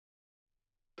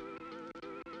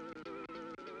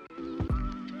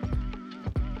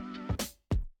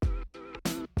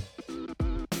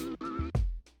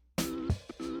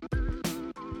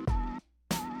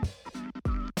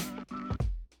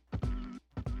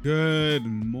Good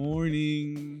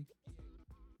morning,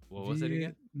 What was it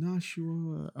again?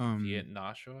 Nashua.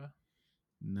 Vietnam.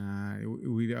 Nah,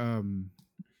 we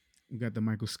got the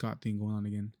Michael Scott thing going on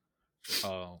again.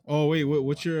 Oh, Oh wait,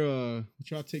 what's your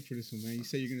hot take for this one, man? You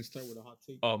say you're gonna start with a hot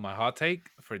take. oh, my hot take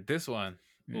for this one.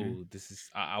 Yeah. Oh, this is.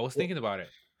 I was Well, thinking about it,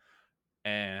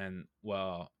 and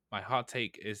well, my hot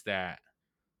take is that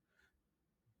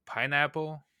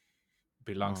pineapple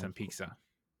belongs oh, in pizza.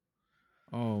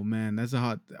 oh man, that's a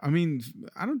hot. I mean,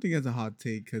 I don't think that's a hot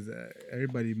take because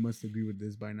everybody must agree with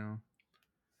this by now.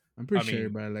 I'm pretty I sure mean,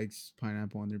 everybody likes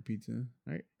pineapple on their pizza,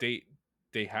 right? they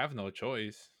they have no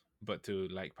choice but to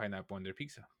like pineapple on their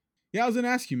pizza. Yeah, I was gonna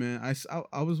ask you, man.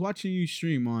 I was watching you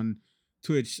stream on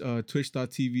Twitch,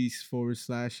 twitch.tv/,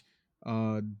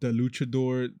 the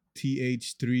Luchador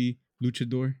TH3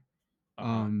 Luchador. Uh huh.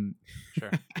 Um,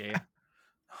 Sure. Yeah. Yeah.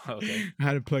 Okay. I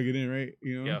had to plug it in, right?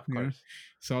 Yeah. Of You know. course.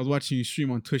 So I was watching you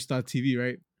stream on twitch.tv,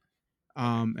 right?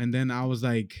 Okay. And then I was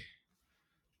like,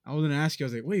 I was gonna ask you, I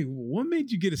was like, wait, what made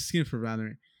you get a skin for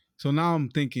Valorant? So now I'm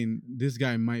thinking this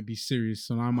guy might be serious.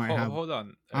 So now Hold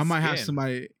on. A I might have skin.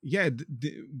 somebody. Yeah,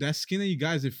 that skin that you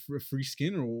guys is a free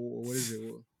skin or what is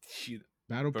it? Shoot,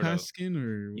 Battle pass Berto, skin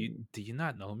or you do you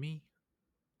not know me?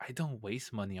 I don't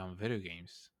waste money on video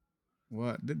games.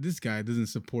 what? This guy doesn't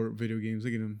support video games.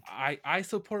 Look at him. I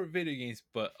support video games,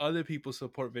 but other people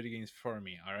support video games for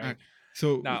me. All All right. right.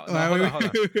 So, Now, all hold on, right, hold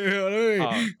on. wait.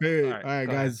 All Hey, right, all right, go ahead.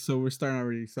 guys. So we're starting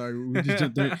already. Sorry, we just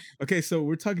jumped in. Okay, so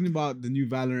we're talking about the new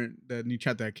Valorant, the new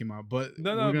chat that came out, but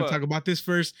No, we're no, gonna talk but about this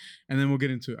first, and then we'll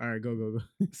get into it. All right, go.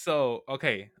 so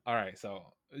okay, all right.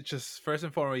 So just first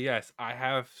and foremost, yes, I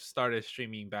have started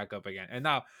streaming back up again, and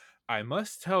now I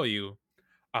must tell you,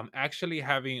 I'm actually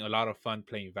having a lot of fun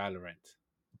playing Valorant.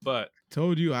 But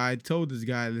Told you, I told this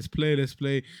guy, let's play.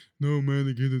 No, man,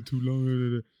 the games are too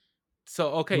long. so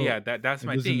okay, Bro, yeah, that's it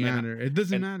my doesn't thing, matter. It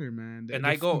doesn't and matter, man. and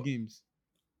They're I fun go games.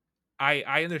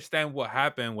 I understand what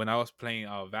happened when I was playing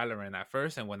Valorant at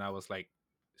first, and when I was like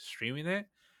streaming it,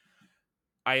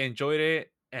 I enjoyed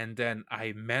it, and then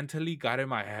I mentally got in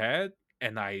my head,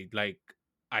 and I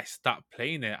stopped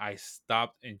playing it. I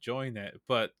stopped enjoying it,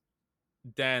 but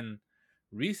then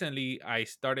recently I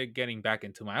started getting back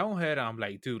into my own head. And I'm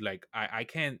like, dude, like I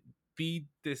can't be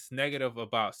this negative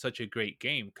about such a great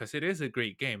game because it is a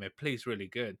great game. It plays really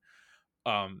good.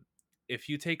 Um, if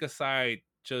you take aside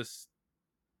just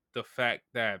the fact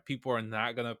that people are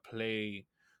not gonna play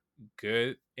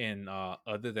good in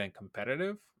other than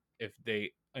competitive,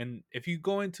 if you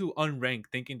go into unranked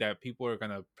thinking that people are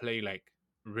gonna play like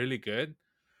really good,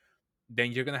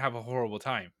 then you're gonna have a horrible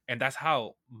time. And that's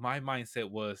how my mindset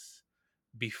was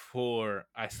before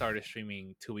I started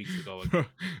streaming 2 weeks ago Bro,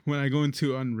 again. when I go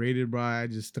into unrated, bro, I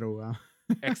just throw out.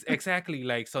 Exactly.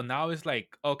 Like, so now it's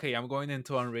like, okay, I'm going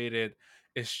into unrated.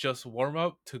 It's just warm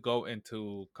up to go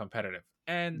into competitive.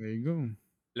 And There you go.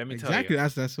 let me tell you, Exactly.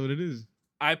 That's what it is.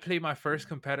 I played my first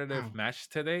competitive Wow. match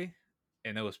today,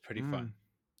 and it was pretty fun.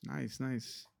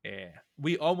 Nice. Yeah,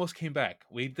 we almost came back.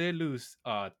 We did lose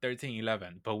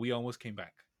 13-11, but we almost came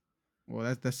back.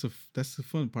 Well, that's the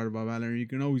fun part about Valorant. You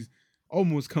can always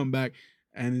almost come back,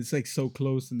 and it's like so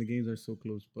close, and the games are so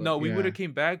close. But No, we would yeah, have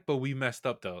came back, but we messed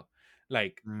up though.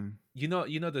 Like, uh, you know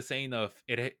the saying of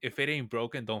it, if it ain't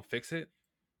broken, don't fix it.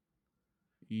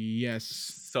 yes,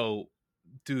 So,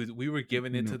 dude, we were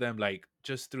giving we it to know. them like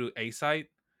just through a site,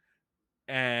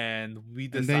 and we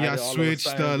And then y'all decided all of a switched.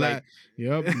 sudden Like, like,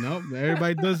 yep, nope.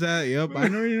 Everybody does that. Yep, I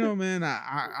already know, man.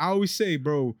 I always say,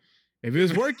 bro, if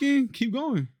it's working, keep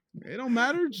going. It don't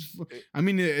matter. I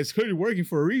mean, it's clearly working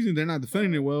for a reason. They're not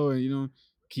defending it well, and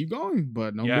keep going.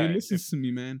 But nobody yeah, listens to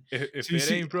me, man. if So you it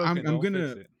see, ain't broken, don't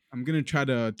fix it. I'm gonna try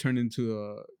to turn into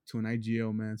an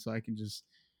IGL, man, so I can just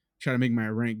try to make my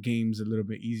rank games a little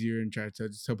bit easier and try to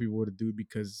just tell people what to do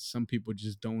because some people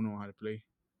just don't know how to play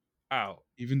Oh,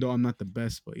 even though I'm not the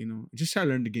best, but just try to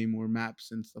learn the game more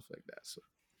maps and stuff like that. So,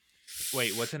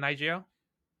 wait, what's an IGL?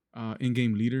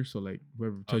 in-game leader, so like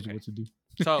whoever tells you Okay. what to do.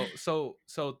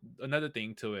 So another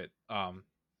thing to it,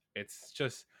 it's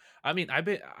just, I mean,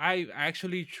 I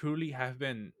actually truly have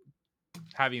been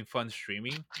having fun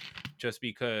streaming, just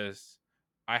because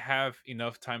I have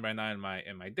enough time right now in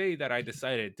my day that I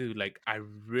decided, dude, like I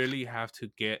really have to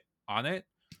get on it.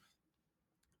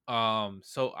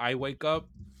 So I wake up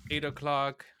 8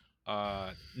 o'clock,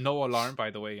 no alarm,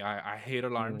 by the way. I hate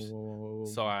alarms,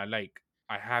 so Whoa.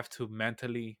 I have to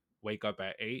mentally wake up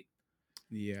at 8,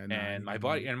 Yeah, nah, and yeah,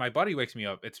 man. my body wakes me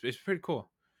up. It's pretty cool.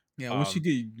 Yeah, Um, once you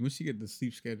get the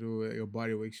sleep schedule, your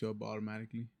body wakes you up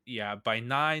automatically. yeah, by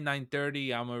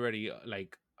 9:30, I'm already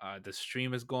like the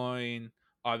stream is going.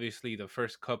 Obviously, the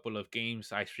first couple of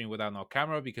games I stream without no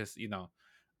camera because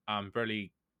I'm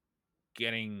barely.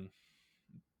 getting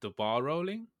the ball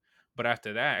rolling. But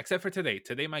after that, except for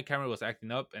today my camera was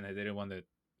acting up and I didn't want to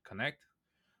connect.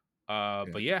 Yeah.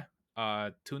 But yeah,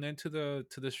 tune into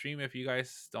the stream if you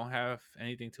guys don't have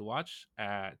anything to watch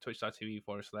at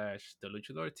twitch.tv/the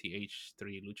luchador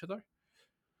th3luchador.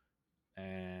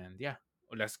 And yeah,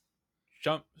 let's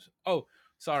jump. Oh,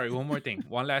 sorry, one more thing,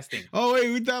 one last thing. Oh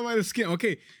wait, we talked about the skin.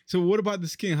 Okay, so what about the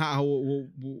skin?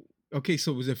 Okay,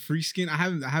 so was it free skin? I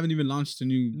haven't even launched a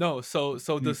new No, so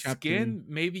the chapter, skin,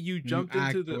 maybe you a new jumped into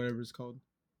act or the whatever it's called.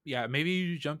 yeah, maybe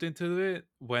you jumped into it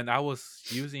when I was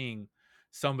using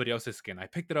somebody else's skin. I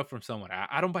picked it up from someone.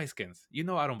 I don't buy skins. You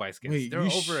know I don't buy skins. Wait, They're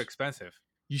over expensive.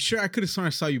 you sure? I could have sworn I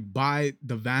saw you buy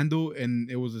the Vandal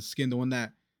and it was a skin, the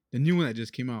new one that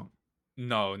just came out.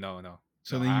 No, no, no.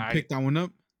 So No, then you I picked that one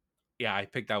up. yeah, I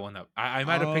picked that one up. I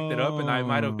might have picked it up and I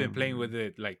might have been Oh, playing with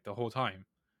it like the whole time.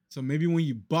 so maybe when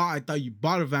you bought, I thought you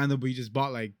bought a Vandal, but you just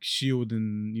bought like Shield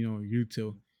and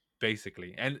util.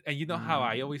 Basically. And you know how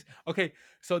I always okay,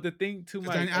 so the thing to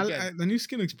Because my again, the new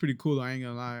skin looks pretty cool. Though. I ain't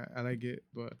gonna lie, I like it,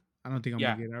 but I don't think I'm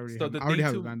gonna yeah. get it. So the I already thing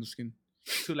have a Vandal skin.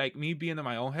 to like me being in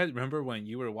my own head, remember when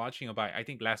you were watching about I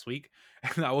think last week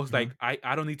and I was Uh-huh. like,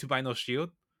 I don't need to buy no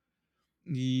shield.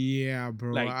 Yeah,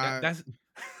 bro. Like that's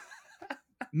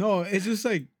No, it's just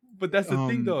like but that's the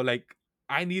thing um though, like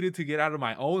I needed to get out of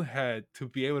my own head to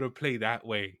be able to play that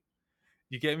way.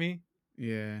 You get me?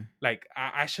 yeah. Like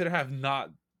I should have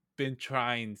not been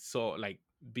trying so like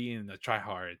being a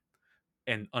tryhard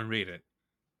and unrated.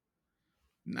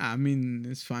 Nah, I mean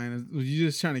it's fine. You're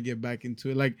just trying to get back into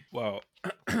it. Like, Well,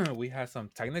 we had some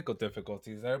technical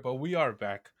difficulties there, but we are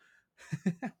back.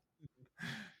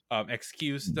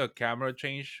 Excuse the camera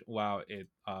change while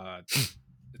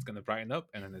it's gonna brighten up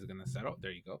and then it's gonna settle.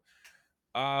 There you go.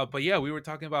 But yeah, we were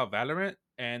talking about Valorant,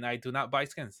 and I do not buy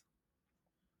skins.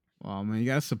 oh man, you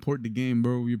gotta support the game,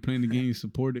 bro. You're playing the game, you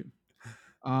support it.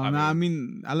 I Nah, I mean,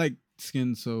 mean I like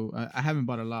skins, so I haven't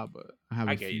bought a lot, but I have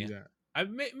I a get few you. that I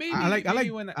Maybe like. I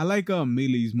maybe like. when I like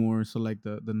melees more. So like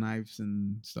the knives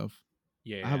and stuff.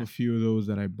 I have yeah, a few of those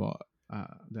that I bought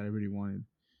that I really wanted.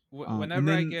 And whenever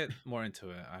I then get more into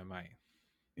it, I might.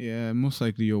 yeah, most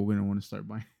likely you're gonna want to start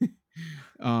buying.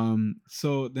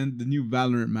 So then the new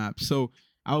Valorant map. So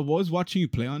I was watching you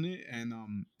play on it, and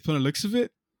from the looks of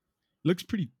it, looks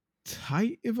pretty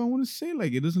tight. If I want to say,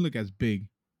 like it doesn't look as big,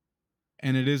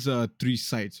 and it is 3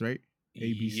 sites, right? A,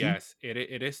 B, C, Yes,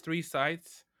 it is three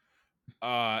sites.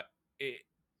 Uh, it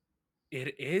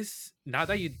it is now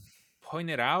that you point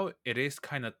it out, it is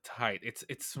kind of tight. It's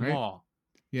right? small.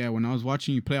 Yeah, when I was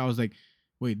watching you play, I was like,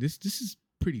 wait, this is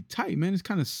pretty tight, man. It's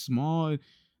kind of small.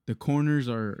 The corners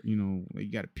are, like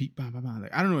you got to peek, bah, bah, bah.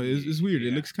 Like I don't know, it's weird. It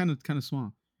Yeah, looks kind of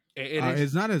small. it is.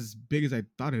 It's not as big as I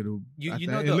thought it would. You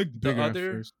know It looked bigger at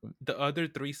first, but the other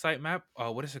three site map.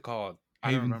 What is it called? I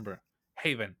don't Haven, remember.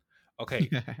 Haven. Okay,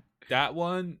 yeah, that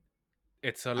one.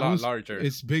 It's a that lot one's larger.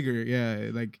 it's bigger. Yeah,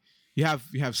 like you have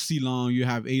C long, you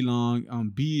have A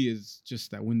long. B is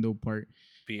just that window part.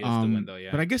 B is the window. But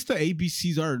Yeah. I guess the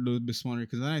ABCs are a little bit smaller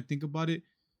because then I think about it,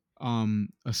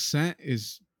 Ascent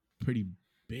is pretty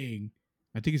big.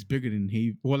 I think it's bigger than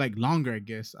Haven. Well, like longer, I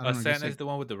guess. I don't know. I guess Ascent is like the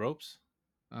one with the ropes.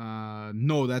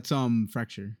 no, that's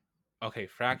Fracture. Okay,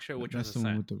 Fracture. Which one's That's the one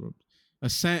Ascent? with the rope.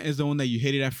 Ascent is the one that you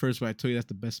hated at first, but I told you that's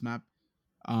the best map.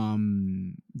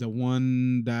 The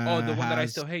one Oh, the that one that I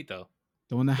has still hate though.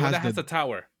 the one that The one has that has the the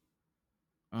tower.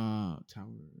 tower.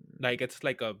 Like it's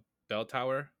like a bell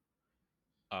tower.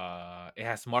 It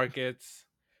has markets,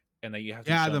 and then you have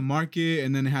to Yeah, the jump. market,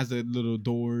 and then it has the little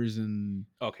doors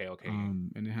Okay, okay.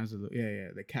 and it has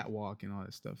the catwalk and all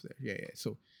that stuff there. Yeah, yeah.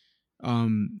 So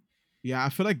um yeah, I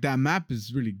feel like that map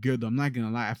is really good though. I'm not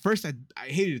gonna lie. At first I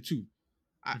hated it too.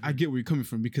 I Mm-hmm. get where you're coming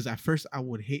from because at first I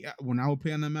would hate when I would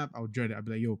play on that map. I would dread it. I'd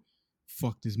be like, "Yo,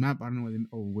 fuck this map. I don't know what."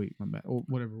 Oh wait, my bad. Oh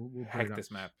whatever. We'll blur it Heck out.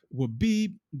 this map. We'll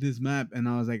beat this map, and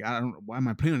I was like, I don't. Why am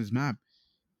I playing on this map?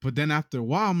 But then after a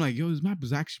while, I'm like, "Yo, this map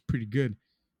is actually pretty good."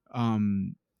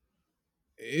 Um,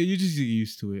 you just get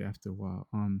used to it after a while.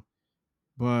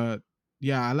 But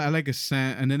yeah, I like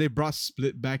Ascent, and then they brought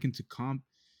Split back into comp,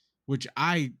 which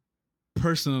I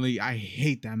personally I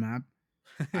hate that map.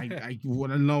 I would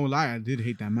no lie, I did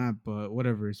hate that map, but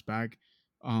whatever, it's back.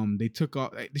 They took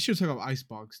off. They should have took off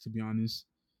Icebox to be honest.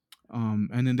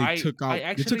 And then I they took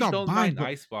actually out don't Bind, mind but I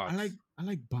Icebox. like I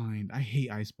like Bind. I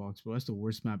hate Icebox, bro. That's the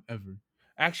worst map ever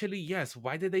Actually, yes.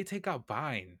 Why did they take out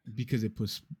Bind? because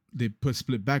they put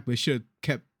Split back, but they should have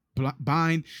kept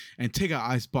Bind and take out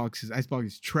Icebox. Icebox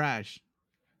is trash.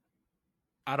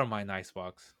 I don't mind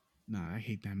Icebox. Nah, I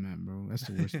hate that map, bro. That's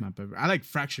the worst map ever. I like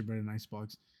Fracture better than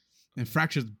Icebox, and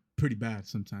Fracture's pretty bad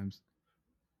sometimes.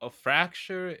 A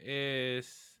fracture is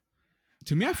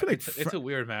To me, I feel like It's a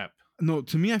weird map. no.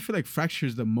 To me, I feel like Fracture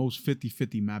is the most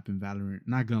 50-50 map in Valorant.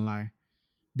 Not gonna lie,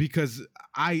 because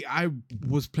I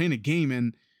was playing a game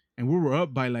and we were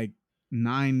up by like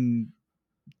 9-2,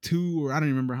 or I don't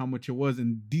remember how much it was,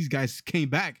 and these guys came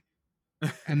back,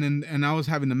 and I was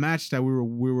having a match that we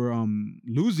were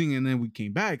losing, and then we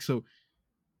came back. So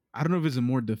I don't know if it's a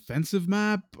more defensive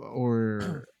map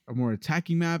or a more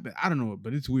attacking map. I don't know,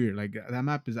 but it's weird. Like that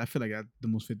map is, I feel like that's the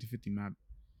most 50-50 map.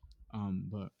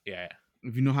 But Yeah.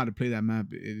 if you know how to play that map,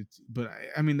 it's. But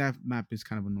I mean that map is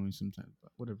kind of annoying sometimes.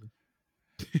 But whatever.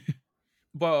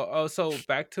 Well, so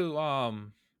back to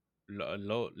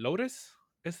Lotus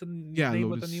is the Yeah,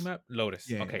 name of the new Lotus. map. Lotus.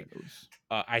 Yeah, Okay. Lotus.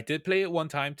 I did play it one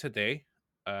time today.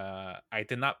 I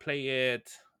did not play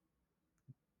it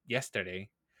yesterday.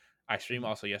 I streamed Mhm.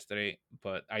 also yesterday,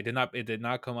 but I did not. It did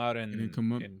not come out It didn't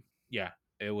come up. in. Yeah,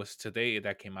 it was today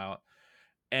that came out,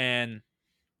 and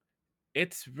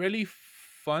it's really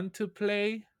fun to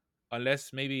play,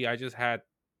 unless maybe I just had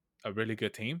a really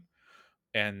good team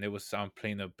and it was I'm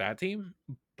playing a bad team.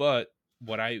 But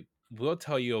what I will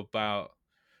tell you about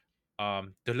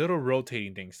the little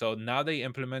rotating thing. So now they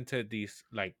implemented these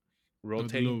like Oh, the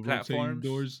rotating little rotating platforms.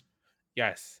 doors.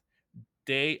 Yes,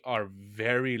 they are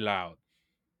very loud.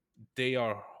 They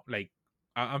are like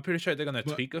I'm pretty sure they're gonna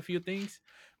But tweak a few things,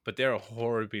 but they're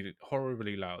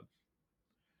horribly loud.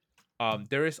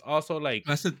 There is also like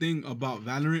that's the thing about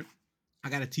Valorant. I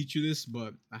gotta teach you this,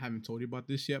 but I haven't told you about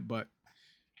this yet. But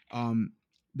um,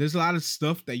 there's a lot of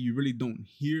stuff that you really don't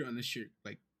hear unless you're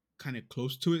like kind of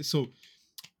close to it. So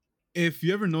if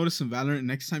you ever notice in Valorant,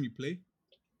 next time you play,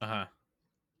 uh-huh.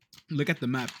 look at the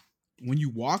map. When you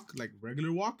walk, like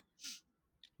regular walk,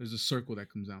 there's a circle that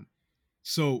comes out.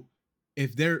 So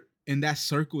if they're in that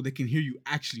circle, they can hear you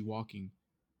actually walking.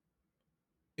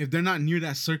 If they're not near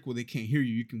that circle, they can't hear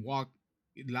you. You can walk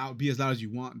loud, be as loud as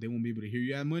you want. They won't be able to hear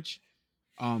you that much.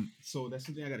 So that's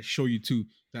something I gotta show you too,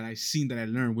 that I seen, that I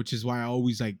learned, which is why I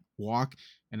always like walk,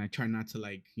 and I try not to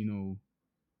like,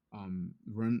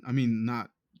 run. I mean, not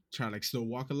try to like slow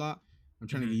walk a lot. I'm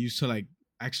trying to get Hmm. used to like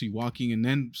actually walking and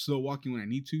then slow walking when I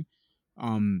need to.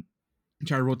 Um,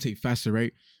 try to rotate faster,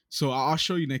 right? So I'll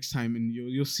show you next time, and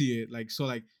you'll see it. Like so,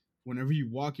 like whenever you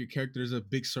walk, your character, there's a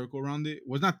big circle around it.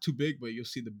 Well, it's not too big, but you'll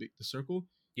see the circle.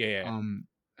 Yeah, yeah. Um,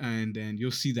 and then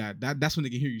you'll see that's when they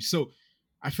can hear you. So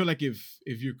I feel like if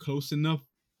you're close enough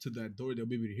to that door, they'll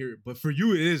be able to hear it. But for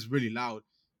you, it is really loud.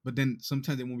 But then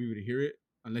sometimes they won't be able to hear it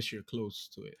unless you're close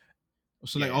to it.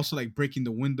 So Yeah, like yeah. also like breaking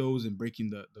the windows and breaking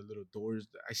the little doors.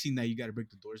 I seen that you got to break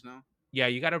the doors now. Yeah,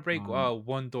 you gotta break Um,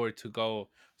 one door to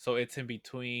go. So it's in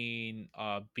between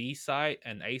B side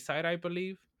and A side, I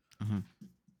believe. uh-huh.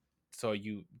 So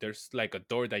you there's like a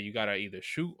door that you gotta either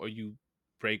shoot or you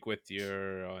break with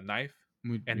your knife,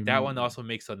 With and your that meat. one also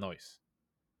makes a noise.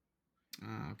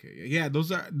 Ah, okay. Yeah,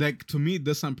 those are like, to me it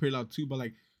does sound pretty loud too, but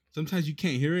like sometimes you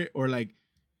can't hear it, or like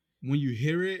when you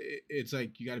hear it, it's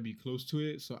like you got to be close to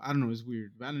it. So I don't know, it's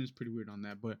weird. Valorant is pretty weird on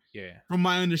that, but Yeah, from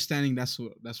my understanding, that's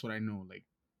what I know. Like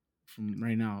from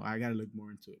right now, I got to look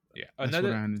more into it. But yeah. that's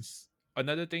what I understand.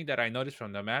 Another thing that I noticed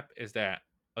from the map is that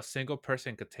a single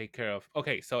person could take care of.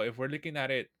 Okay, so if we're looking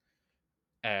at it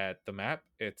at the map,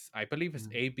 it's I believe it's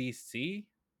A B C.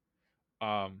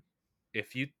 Um,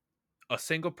 if you a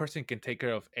single person can take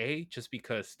care of A just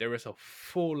because there is a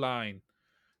full line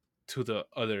to the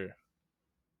other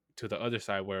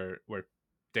side where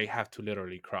they have to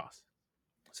literally cross.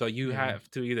 So you Yeah,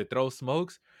 have to either throw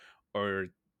smokes or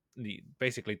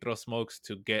basically throw smokes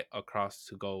to get across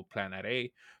to go plan at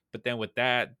A. But then with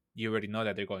that, you already know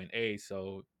that they're going A,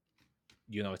 so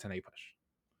you know it's an A push.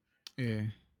 yeah.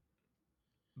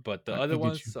 But the I other get you.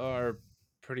 ones are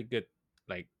pretty good.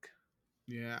 Like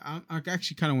Yeah, I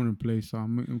actually kind of want to play, so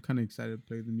I'm kind of excited to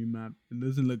play the new map. It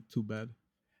doesn't look too bad.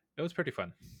 it was pretty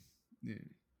fun. Yeah,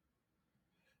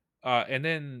 And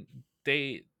then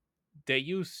they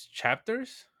use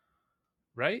chapters,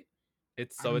 right?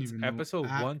 It's I so don't it's even know. episode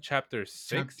one, chapter 6.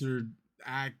 Chapter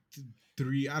Act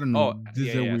 3. I don't know. Oh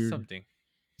These yeah, are yeah, weird. something.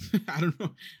 I don't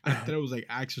know. I thought it was like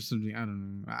acts or something. I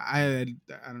don't know. I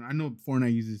don't know. I know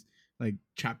Fortnite uses like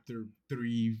chapter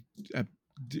 3,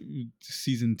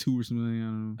 season 2 or something. I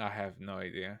don't know. I have no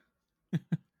idea.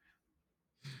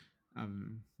 I don't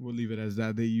know. We'll leave it as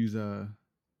that. They use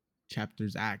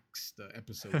chapters, acts, the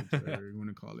episodes, whatever you want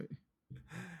to call it.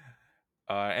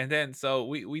 And then so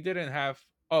we didn't have.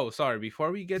 Oh, sorry.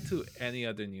 Before we get to any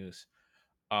other news,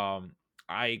 um,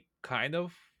 I kind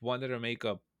of wanted to make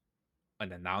an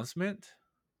announcement.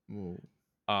 Whoa.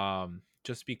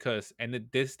 Just because, and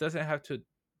this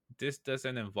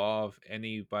doesn't involve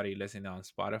anybody listening on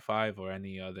Spotify or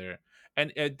any other,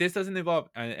 and this doesn't involve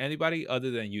anybody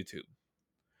other than YouTube.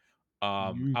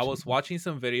 I was YouTube. watching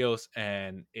some videos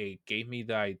and it gave me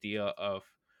the idea of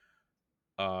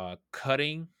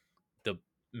cutting the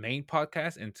main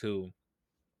podcast into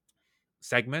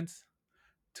segments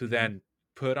to Mm-hmm. then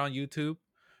put on YouTube,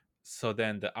 so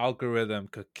then the algorithm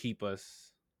could keep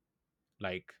us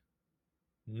like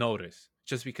notice,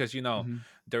 just because Mm-hmm.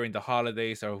 during the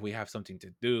holidays or we have something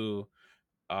to do,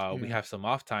 we Yeah. have some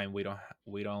off time, we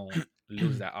don't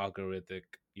lose that algorithmic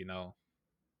you know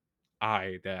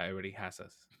eye that already has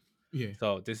us. Yeah.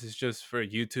 So this is just for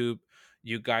YouTube.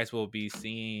 You guys will be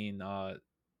seeing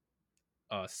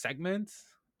segments,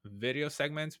 video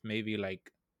segments, maybe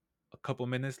like a couple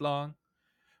minutes long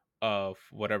of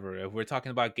whatever. If we're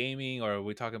talking about gaming or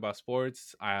we're talking about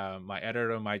sports, my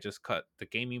editor might just cut the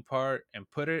gaming part and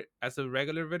put it as a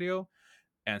regular video,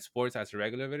 and sports as a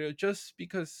regular video, just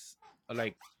because,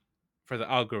 like, for the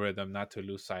algorithm not to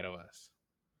lose sight of us.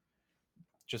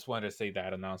 Just wanted to say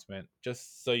that announcement,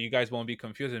 just so you guys won't be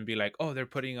confused and be like, "Oh, they're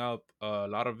putting up a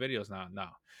lot of videos now." No,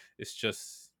 it's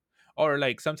just, or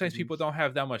like sometimes people Segments. don't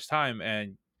have that much time,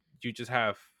 and you just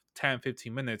have 10,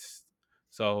 15 minutes,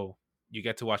 so you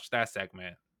get to watch that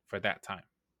segment for that time.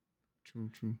 True.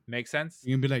 True. Make sense?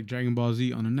 You're gonna be like Dragon Ball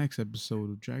Z on the next episode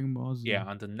of Dragon Ball Yeah, Z.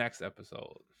 on the next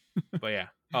episode. But yeah,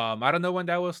 I don't know when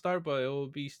that will start, but it will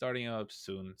be starting up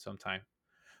soon, sometime.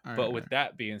 All right. But All with right.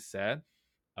 that being said,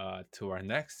 to our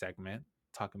next segment,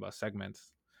 talking about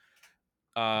segments.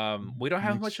 We don't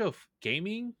have much Next of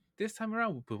gaming this time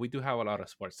around, but we do have a lot of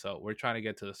sports. So we're trying to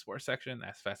get to the sports section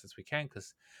as fast as we can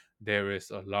because there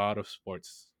is a lot of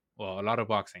sports. Well, a lot of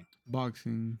boxing.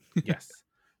 boxing. Yes.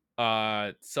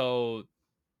 So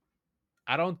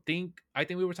I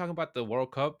think we were talking about the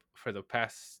World Cup for the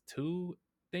past two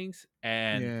things,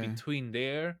 and Yeah. between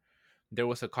there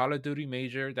was a Call of Duty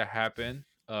major that happened.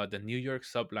 The New York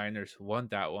Subliners won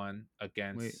that one Wait.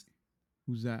 against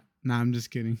Who's that? Nah, I'm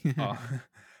just kidding.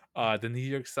 uh the New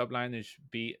York Subliners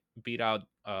beat out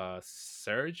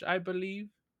Surge, I believe,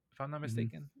 if I'm not hmm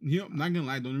mistaken. not gonna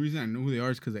lie. The only reason I know who they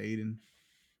are is because of Aiden,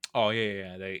 Oh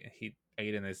yeah.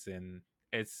 Aiden is in,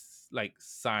 it's like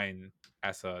signed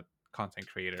as a content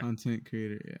creator. content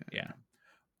creator. Yeah.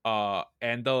 Yeah.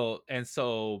 And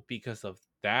so because of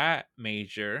that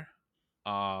major,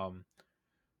 um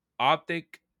OpTic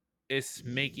is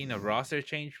making a roster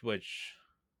change, which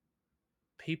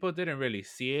people didn't really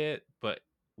see it, but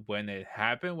when it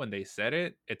happened, when they said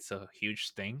it, it's a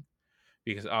huge thing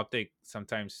because OpTic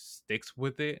sometimes sticks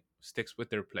with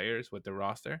their players, with the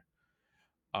roster.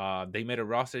 They made a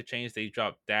roster change. They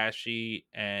dropped Dashi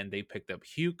and they picked up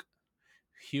Hugh.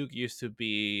 Hugh used to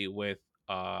be with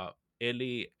uh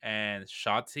Illy and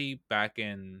Shotzi back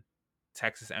in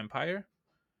Texas Empire.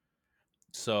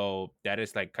 So that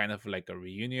is like kind of like a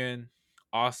reunion.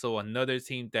 Also, another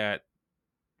team that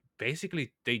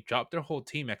basically they dropped their whole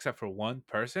team except for one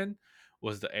person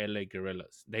was the LA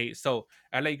Gorillas.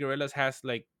 LA Gorillas has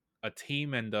like a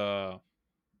team in the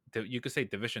you could say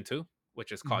Division 2,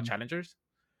 which is called hmm Challengers.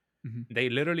 hmm They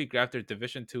literally grabbed their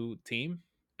Division 2 team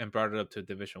and brought it up to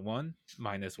Division 1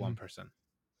 minus hmm one person.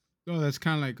 Oh, that's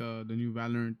kind of like the new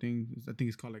Valorant thing. I think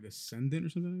it's called like Ascendant or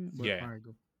something like that. But Yeah. all right,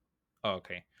 go. Oh,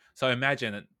 okay. So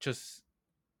imagine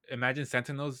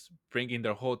Sentinels bringing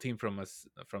their whole team from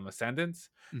Ascendants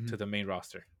hmm to the main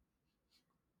roster.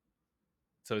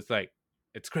 So it's like,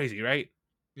 it's crazy, right?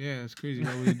 Yeah, it's crazy.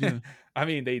 Why would they do that? I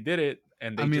mean, they did it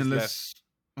and I they mean, just left.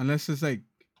 unless it's like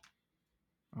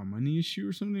a money issue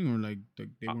or something, or like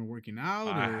they I, weren't working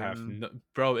out, I or I have don't know. no,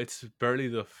 bro. It's barely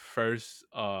the first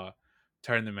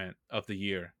tournament of the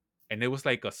year, and it was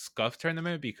like a scuff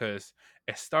tournament because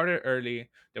it started early.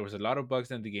 There was a lot of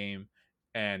bugs in the game,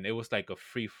 and it was like a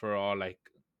free for all. Like,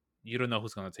 you don't know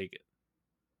who's gonna take it.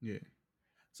 Yeah,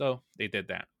 So they did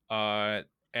that.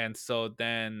 And so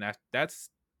then that's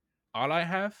all I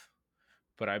have.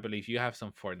 But I believe you have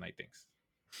some Fortnite things.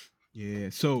 yeah.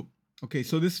 So okay,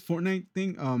 so this Fortnite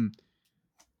thing,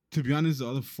 to be honest, the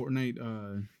other Fortnite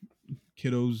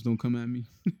kiddos don't come at me.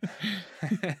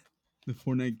 The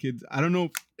Fortnite kids, I don't know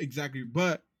exactly,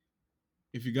 but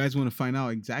if you guys want to find out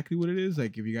exactly what it is,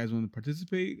 like if you guys want to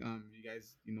participate, you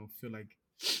guys feel like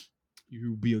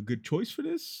you would be a good choice for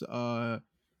this,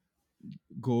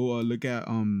 go look at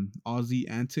Aussie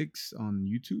Antics on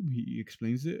YouTube. He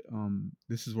explains it.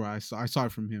 This is where I saw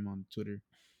it from him on Twitter.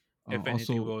 If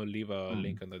anything, Also, we'll leave a um,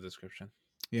 link in the description.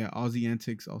 yeah, Aussie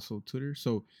Antics also Twitter.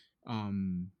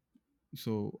 Um,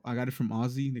 so I got it from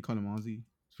Aussie. They call him Aussie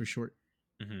for short.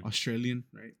 Hmm. Australian,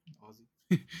 right?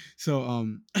 Aussie. So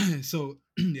so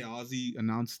yeah, Aussie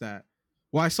announced that.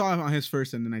 Well, I saw it on his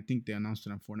first, and then I think they announced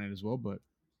it on Fortnite as well. But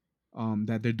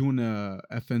that they're doing a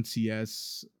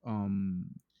FNCS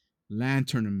LAN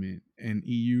tournament, and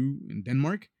EU and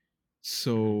Denmark.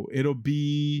 Hmm. So it'll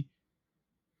be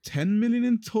 10 million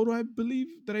in total, I believe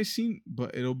that I seen,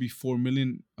 but it'll be 4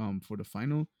 million for the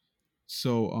final.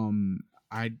 So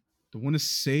I want to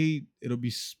say it'll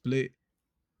be split.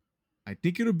 I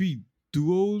think it'll be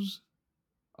duos.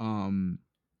 Um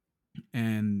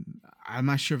and I'm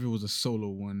not sure if it was a solo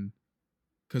one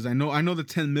because I know the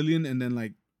 10 million, and then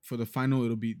like for the final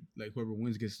it'll be like whoever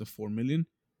wins gets the 4 million.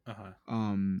 Uh-huh.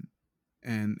 Um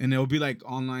and it'll be like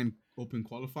online open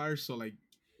qualifiers. So like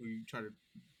we try to,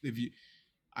 if you,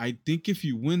 I think if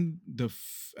you win the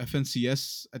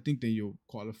FNCS, I think then you'll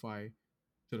qualify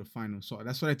to the final. So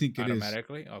that's what I think it is.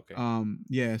 Automatically? Okay.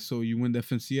 Yeah. So you win the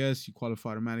FNCS, you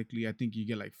qualify automatically. I think you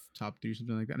get like top three or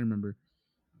something like that. I don't remember.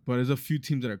 But there's a few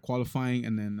teams that are qualifying,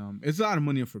 and then it's a lot of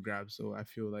money up for grabs. So I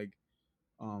feel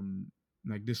um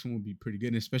like this one will be pretty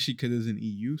good, especially because it's in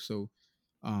EU. So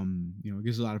it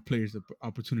gives a lot of players the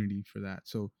opportunity for that.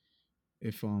 So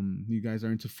if you guys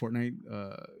are into Fortnite,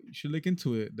 you should look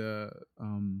into it. The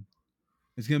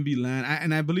It's gonna be LAN,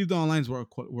 and I believe the online's were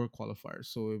qualifiers.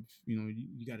 So if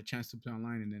you got a chance to play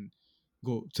online and then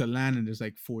go to LAN, and there's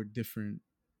like four different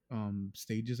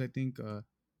stages, I think.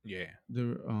 Yeah.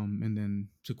 There And then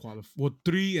to qualify, well,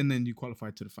 three, and then you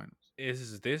qualify to the finals.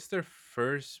 Is this their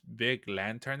first big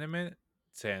land tournament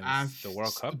since the I've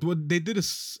World Cup? But they did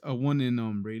a one in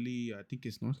Raleigh, I think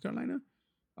it's North Carolina.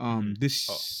 Hmm. Oh,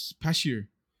 This past year,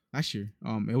 last year,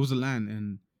 it was a LAN,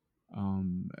 and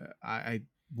I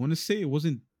want to say it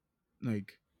wasn't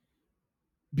like,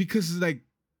 because like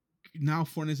now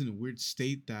Fortnite's in a weird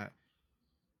state that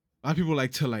a lot of people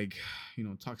like to like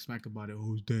talk smack about it.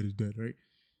 Oh, it's dead, right?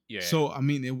 yeah. So I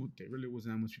mean, there really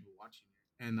wasn't that much people watching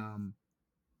it, and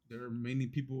there are mainly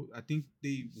people. I think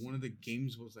one of the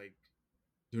games was like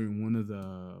during one of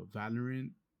the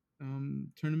Valorant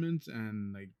tournaments,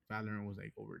 and like Valorant was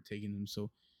like overtaking them.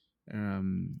 So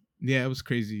yeah, it was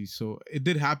crazy. So it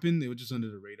did happen. It was just under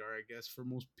the radar, I guess, for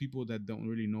most people that don't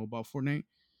really know about Fortnite.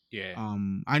 Yeah.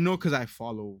 I know because I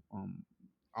follow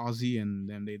Aussie, and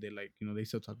then they like they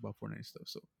still talk about Fortnite stuff.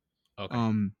 So Okay.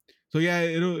 um so yeah,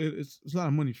 it's a lot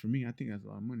of money for me. I think that's a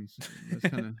lot of money. So that's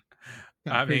kind of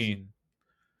I crazy. mean,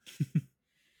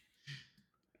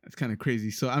 That's kind of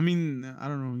crazy. So I mean, I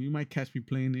don't know. You might catch me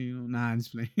playing it. Nah, I'm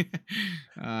just playing.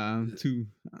 Too.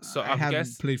 so I haven't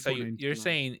guess played so Fortnite in you're too long.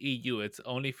 saying EU, it's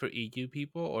only for EU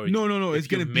people, or No, no, no. It's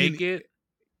if you gonna be make it,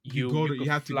 you you could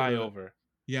have to go fly to. over.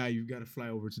 Yeah, you got to fly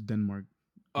over to Denmark.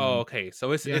 Oh, okay.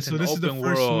 So Yeah. it's So an this is the open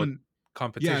first world one.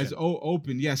 Yeah, it's competition.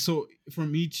 open. Yeah, so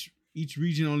from each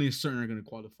region, only a certain are gonna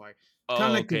qualify. It's kind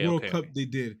of Oh, like the okay, World okay, Cup okay. they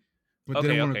did, but they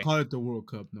don't Okay, want to okay. call it the World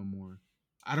Cup no more.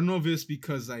 I don't know if it's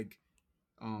because like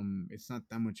it's not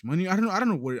that much money. I don't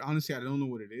know what honestly, I don't know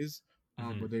what it is.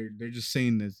 Hmm. But they're just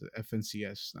saying there's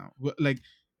FNCS now. Like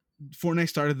Fortnite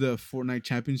started the Fortnite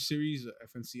Champion Series,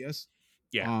 FNCS.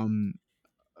 Yeah. Um,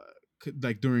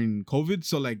 like during COVID,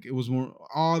 so like it was more,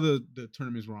 all the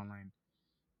tournaments were online,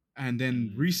 and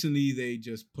then Mm, recently they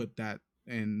just put that.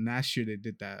 And last year they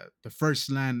did that, the first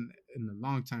LAN in a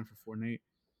long time for Fortnite,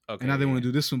 and now they okay, want yeah. to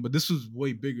do this one, but this was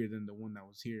way bigger than the one that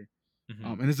was here.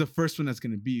 Hmm. And it's the first one that's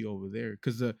gonna be over there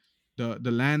because the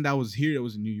land that was here, it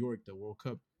was in New York, the World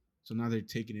Cup. So now they're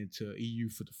taking it to EU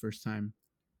for the first time.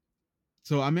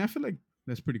 So I mean, I feel like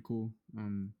that's pretty cool.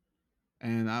 And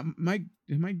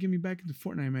it might get me back into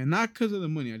Fortnite, man. Not because of the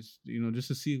money, I just just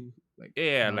to see like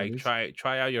Yeah, how it like is.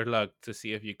 try out your luck to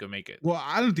see if you can make it. Well,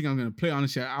 I don't think I'm gonna play.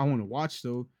 Honestly, I want to watch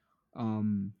though,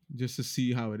 just to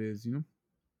see how it is.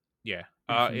 Yeah.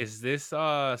 Pretty fun. Is this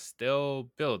still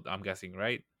built? I'm guessing,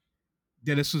 right?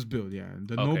 Yeah, this was build. Yeah,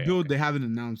 the no Okay, build. okay. They haven't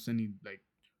announced any like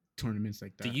tournaments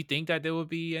like Do that. you think that there will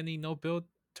be any no build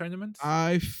tournaments?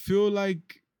 I feel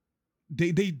like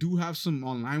they do have some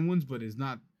online ones, but it's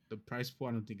not, the price pool,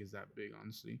 I don't think is that big,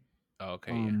 honestly.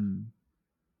 Okay, yeah. Um,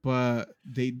 but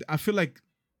I feel like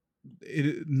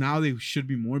it now they should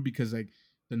be more because like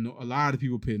a lot of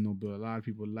people pay no build. A lot of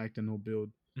people like the no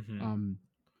build. Hmm. Um,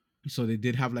 so they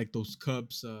did have like those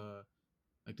cups,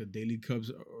 like the daily cups,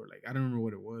 or like I don't remember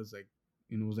what it was. Like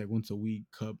it was like once a week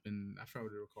cup, and I forgot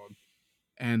what they were called.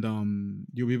 And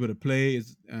you'll be able to play,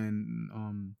 and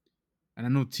I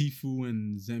know Tifu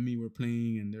and Zemi were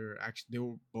playing, and they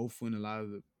were both win a lot of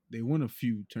they won a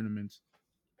few tournaments.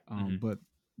 Hmm. But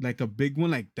like a big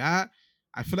one like that,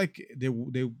 I feel like they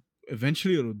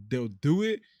eventually they'll do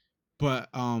it, but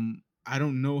I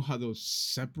don't know how they'll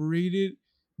separate it,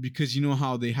 because you know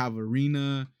how they have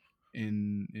arena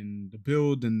and the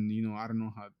build, and I don't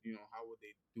know how would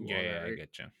they do Yeah, all that, yeah, I right?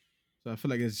 get you. So I feel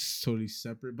like it's totally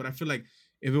separate. But I feel like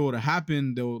if it would have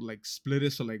happened, they'll like split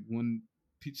it. So like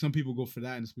some people go for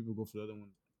that and some people go for the other one.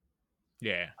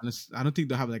 Yeah. Unless I don't think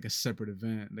they'll have like a separate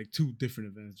event, like two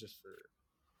different events just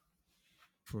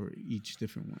for each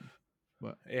different one.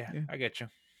 But Yeah, yeah. I get you.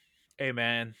 Hey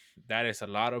man, that is a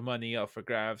lot of money up for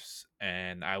grabs,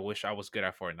 and I wish I was good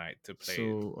at Fortnite to play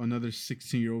So another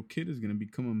 16-year-old kid is gonna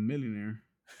become a millionaire.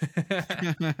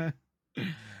 it.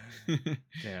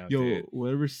 Damn, Yo, dude.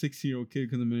 whatever 16-year-old kid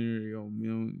becomes a millionaire,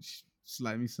 yo,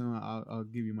 slide me some. I'll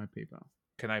give you my PayPal.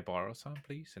 Can I borrow some,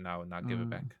 please? And I will not give it Uh,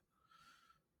 back.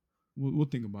 we'll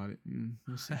think about it.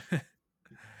 We'll see.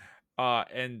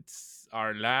 And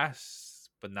our last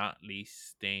but not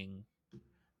least thing,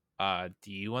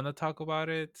 do you want to talk about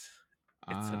it?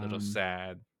 It's a little Um,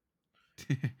 sad.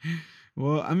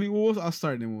 well, I mean, I'll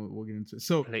start and then we'll get into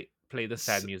it. Play the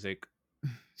sad So, music.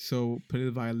 so play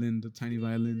the violin, the tiny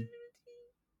violin.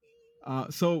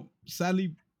 So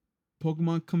sadly,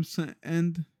 Pokemon comes to an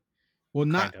end. Well,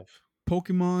 not Kind of.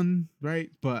 Pokemon, right?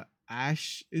 But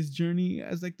Ash's journey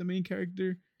as like the main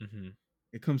character, Hmm.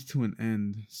 it comes to an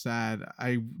end. Sad.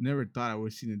 I never thought I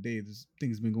would see the day. This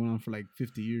thing's been going on for like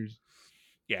 50 years.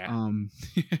 Yeah, Um,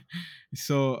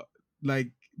 so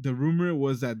like the rumor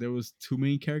was that there was two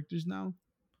main characters now.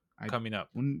 I coming up.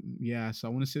 yeah, so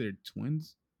I want to say they're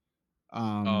twins. Oh,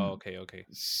 Um, okay, okay.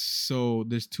 so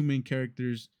there's two main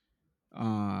characters.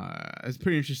 It's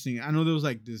pretty interesting. I know there was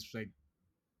like this like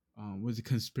was a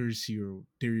conspiracy or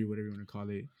theory, whatever you want to call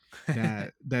it,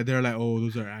 that they're like, oh,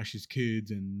 those are Ash's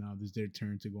kids, and now it's their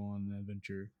turn to go on an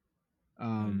adventure,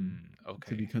 um, to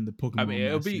Okay. become the I mean, Pokemon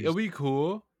it'll masters. be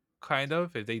cool, kind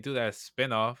of, if they do that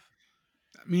spin-off.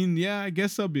 I mean, yeah, I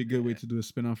guess that'll be a good way to do a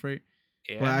spinoff, right?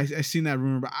 But Yeah, I seen that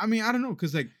rumor, but I mean, I don't know,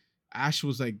 cause like Ash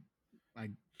was like, I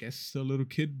guess still a little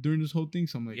kid during this whole thing,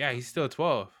 so I'm like, yeah. He's still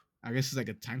 12. I guess it's like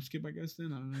a time skip, I guess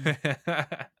then I don't know.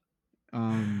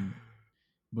 Um,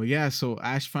 but yeah, so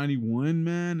Ash finally won,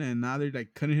 man, and now they're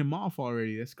like cutting him off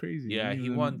already. That's crazy. They're Yeah, not he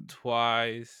even won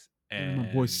twice, letting my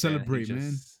boy and then celebrate,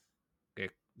 man.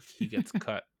 get, he gets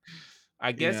cut.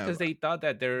 I guess Yeah, because they thought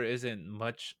that there isn't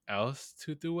much else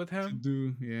to do with to him.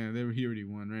 do. Yeah, he already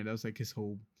won, right? That was like his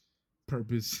whole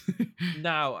purpose.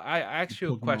 Now, I The ask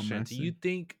you a Pokemon question. Master.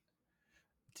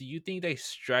 Do you think they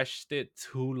stretched it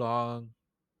too long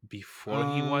before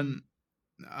he won?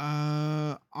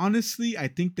 Um. Honestly, I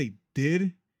think they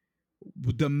did.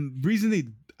 The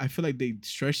reason I feel like they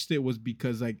stretched it was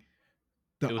because like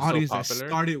the It was so audience that popular.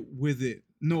 started with it.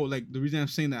 No, like the reason I'm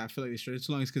saying that I feel like they stretched it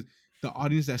too long is because the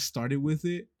audience that started with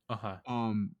it, Uh-huh.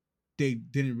 um, they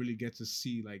didn't really get to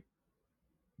see like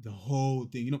the whole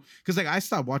thing, because like I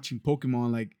stopped watching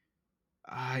Pokemon like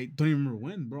I don't even remember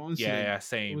when, bro. Honestly, Yeah, like yeah, it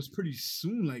same. was pretty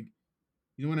soon, like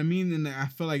you know what I mean. And I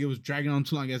felt like it was dragging on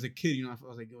too long as a kid. I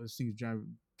was like, oh, this thing's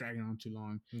dragging on too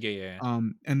long. Yeah, yeah.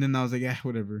 And then I was like, yeah,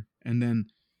 whatever. And then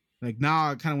like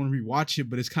now I kind of want to rewatch it,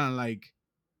 but it's kind of like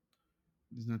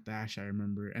it's not the Ash I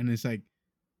remember, and it's like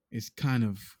it's kind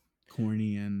of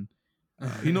corny and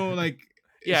like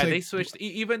it's Yeah, like they switched.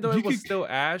 Even though you it could was still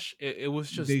Ash, it was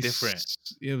just different.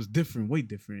 it was different, way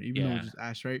different, even though it was Yeah. just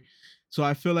Ash, right? So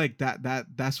I feel like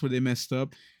that's where they messed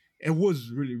up. It was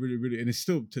really, really, really, and it's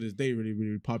still to this day really,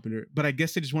 really popular. But I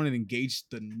guess they just wanted to engage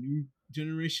the new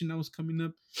generation that was coming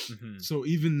up. Hmm. So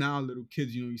even now, little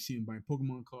kids, you see them buying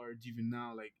Pokemon cards. Even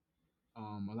now, like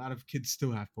a lot of kids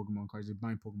still have Pokemon cards. They're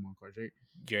buying Pokemon cards, right?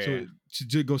 So Yeah. it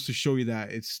just goes to show you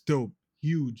that it's still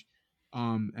huge.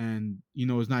 And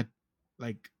it's not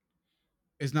like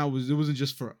it wasn't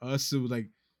just for us. It was like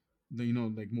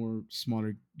like more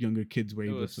smaller, younger kids were It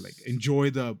able to like was enjoy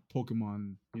the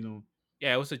Pokemon.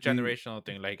 yeah, it was a And generational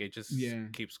thing. Like it just yeah,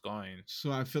 keeps going.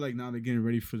 so I feel like now they're getting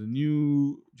ready for the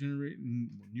newer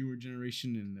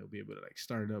generation, and they'll be able to like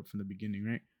start it up from the beginning,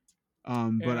 right?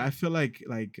 But Yeah. I feel like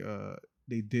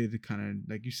they did kind of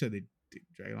like you said they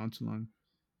drag it on too long.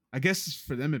 I guess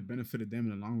for them it benefited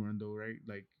them in the long run though, right?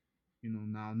 Like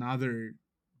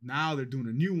now they're doing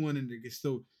a new one and they can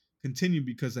still continue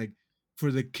because like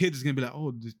for the kids it's gonna be like,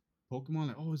 oh, this Pokemon,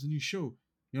 like, oh, it's a new show.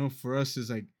 For us it's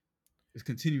like it's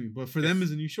continuing, but for them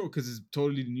It's it's a new show because it's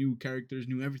totally new characters,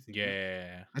 new everything, right?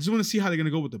 yeah. I just want to see how they're gonna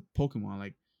go with the Pokemon.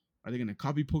 Like, are they gonna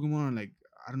copy Pokemon? Like,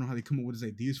 I don't know how they come up with these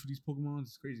ideas for these Pokemon.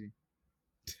 It's crazy.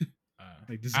 Like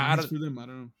I designs don't. for them. I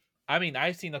don't know. I mean,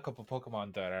 I've seen a couple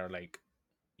Pokemon that are like,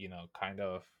 kind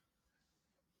of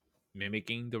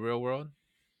mimicking the real world.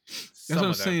 That's what Some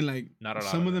I'm of them, saying. Like, not a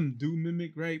lot some of of them. them do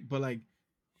mimic, right? But like,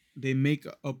 they make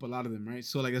up a lot of them, right?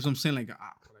 So like, that's what I'm saying. Like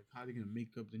how are they gonna make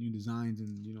up the new designs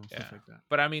and stuff Yeah, like that?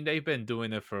 but I mean, they've been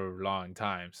doing it for a long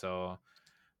time, so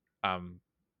um,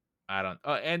 I don't.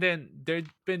 Oh, and then they've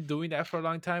been doing that for a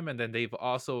long time, and then they've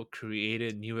also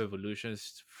created new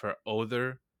evolutions for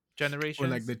older Or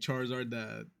like generations. the Charizard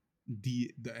that.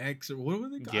 the X or what were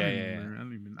they called? I Yeah, don't even yeah, yeah, remember.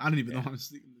 I don't even know yeah.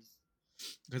 honestly,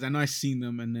 because I know I seen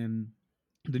them, and then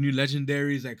the new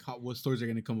legendaries, like what stories are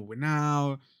gonna come up with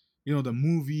now. You know, the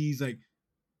movies, like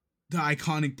the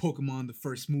iconic Pokemon, the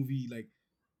first movie, like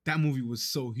that movie was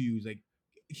so huge, like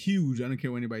huge. I don't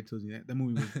care what anybody tells you that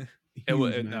movie was It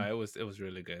was huge, no, man. it was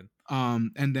really good.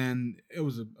 And then it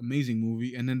was an amazing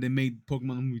movie, and then they made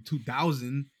Pokemon movie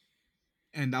 2000,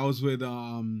 and that was with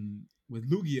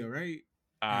Lugia, right?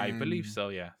 I believe And so.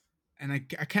 Yeah, I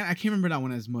can't remember that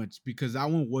one as much because that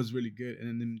one was really good,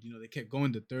 and then they kept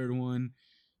going the third one,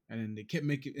 and then they kept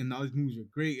making, and all these movies were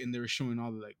great, and they were showing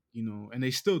all the, like, and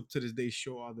they still to this day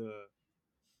show all the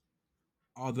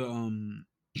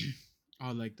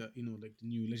all, like, the like the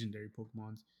new legendary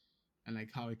Pokemons, and like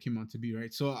how it came out to be,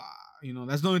 right? So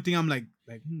that's the only thing I'm like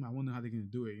I wonder how they're gonna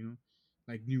do it,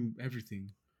 like new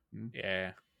everything, you know?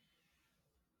 yeah.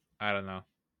 I don't know.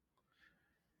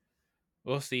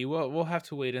 We'll see. We'll have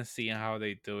to wait and see how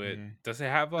they do it. Yeah. Does it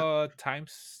have Uh, a time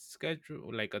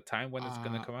schedule, like a time when it's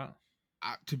gonna uh come out?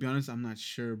 to be honest, I'm not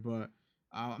sure, but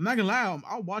I'm not gonna lie,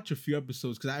 I'll watch a few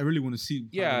episodes because I really want to see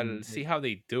how they're Yeah, gonna, see like, how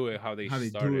they do it, how they how they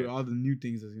start do it, it. all the new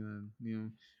things that's gonna,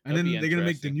 and It'll be then they're gonna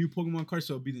make the interesting. new Pokemon cards,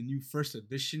 so it'll be the new first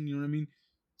edition. You know what I mean?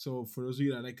 So for those of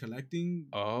you that like collecting,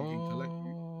 you can collect.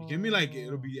 You get me? Like,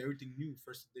 it'll Oh, be everything new,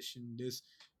 first edition, this,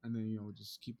 and then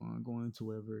just keep on going into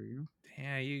whatever.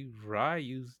 yeah, you right.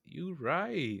 You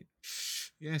right.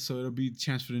 Yeah, so it'll be a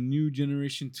chance for the new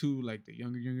generation too, like the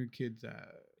younger kids.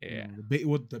 Yeah,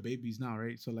 The babies now,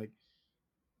 right? So like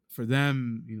for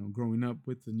them, growing up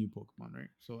with the new Pokemon, right?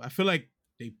 So I feel like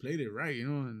they played it right,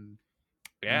 and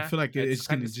I yeah. feel like It's it's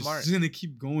kind gonna of just smart. it's gonna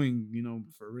keep going,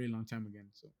 for a really long time again.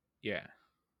 So Yeah.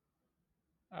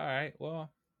 All right.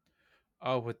 Well,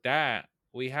 with that,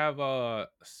 we have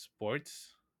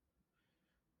sports.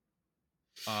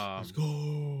 let's Um,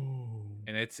 go.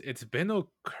 and it's been a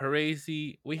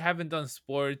crazy. We haven't done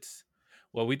sports.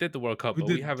 Well, we did the World Cup, We but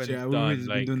we did, haven't yeah. We've done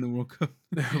just been doing like the World Cup,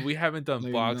 we haven't done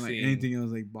like boxing anything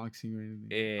else, like boxing or anything.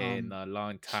 in a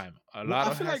long time. A Well, lot I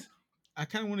of feel like has I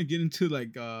kind of want to get into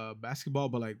like basketball,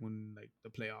 but like when like the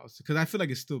playoffs, because I feel like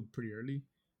it's still pretty early.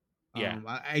 yeah.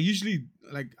 I usually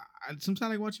like sometimes I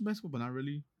like watching basketball, but not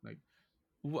really. Like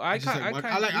I just like I watch.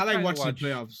 kind I we like kind of watching the watch.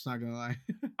 playoffs. Not gonna lie.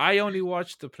 I only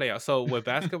watch the playoffs. So with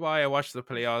basketball, I watch the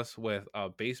playoffs. With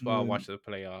baseball, I With watch the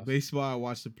playoffs, baseball, I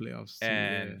watch the playoffs too.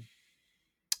 Yeah, and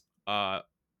uh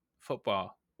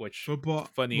football. Which, football.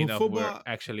 funny Well, enough, we're football.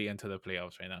 actually into the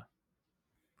playoffs right now.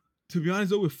 To be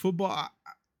honest though, with football,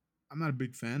 I'm not a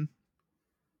big fan.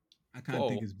 I kind of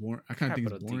think Whoa, it's boring. I kind of think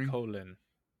it's capital D boring. colon.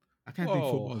 I kind of think Whoa,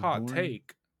 football is hot boring.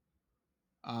 take.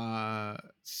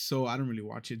 So I don't really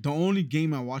watch it. The only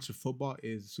game I watch of football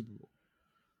is Super Bowl,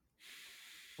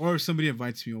 or if somebody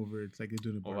invites me over. It's like they're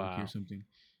doing a barbecue or Wow, something.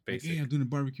 Like, hey, I'm basic. doing a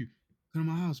barbecue. Come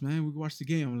to my house, man. We can watch the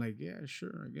game. I'm like, yeah,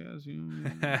 sure, I guess.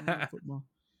 I love football.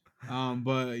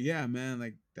 But yeah, man,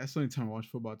 like that's the only time I watch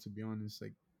football. To be honest,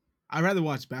 like I'd rather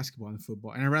watch basketball than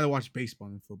football, and I'd rather watch baseball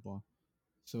than football.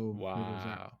 So there goes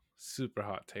that. Wow, super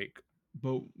hot take.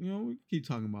 But we keep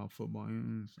talking about football.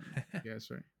 So I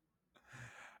guess, right.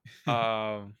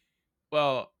 um,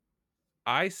 well,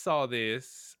 I saw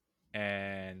this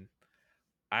and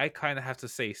I kind of have to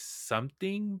say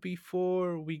something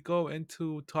before we go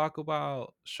into talk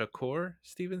about Shakur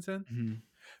Stevenson, Mhm.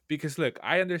 because look,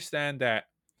 I understand that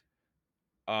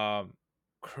um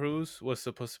Cruz was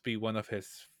supposed to be one of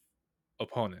his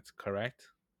opponents, correct?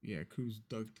 Yeah, Cruz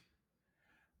ducked.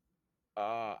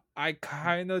 I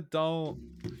kind of don't.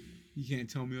 You can't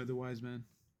tell me otherwise, man.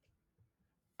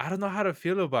 I don't know how to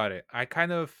feel about it. I'm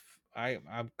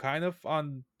kind of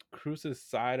on Cruz's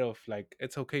side of like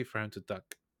it's okay for him to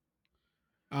duck.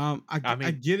 I I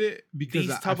mean, get it because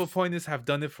these top opponents have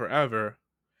done it forever,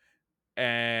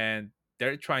 and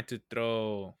they're trying to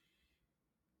throw.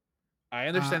 I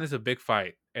understand it's a big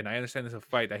fight, and I understand it's a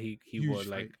fight that he huge would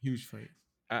fight, like. huge fight.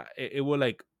 It will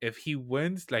like if he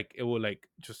wins, like it will like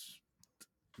just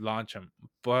launch him.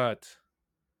 But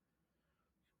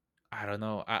I don't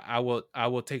know. I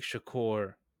will take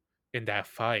Shakur in that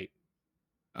fight.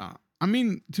 I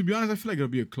mean, to be honest, I feel like it'll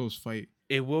be a close fight.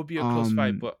 It will be a close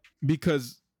fight, Um, but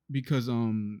because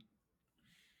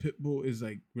Pitbull is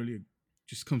like really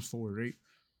just comes forward, right?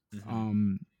 mhm,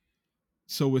 Um,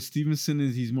 so with Stevenson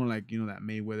is he's more like that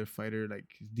Mayweather fighter, like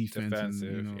his defense and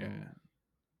defensive, yeah.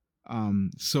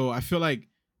 So I feel like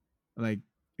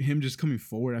him just coming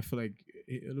forward, I feel like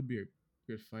it'll be a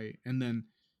good fight. And then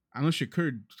I know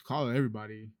Shakur called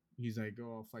everybody. He's like,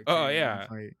 "Oh, I'll fight Oh Tank. I want yeah, to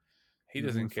fight. he I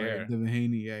want doesn't to fight care. Devin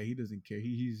Haney." Yeah, he doesn't care.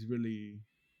 He's really.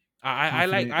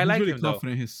 confident. I He's like really him though.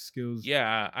 confident in his skills.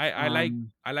 Yeah,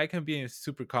 Um, I like him being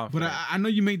super but confident. I know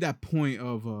you made that point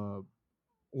of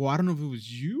well, I don't know if it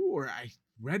was you or I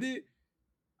read it,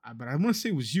 but I want to say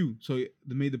it was you. So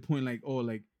they made the point like, oh,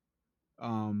 like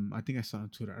I think I saw it on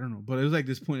Twitter. I don't know, but it was like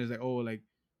this point is like, oh, like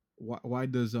why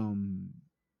does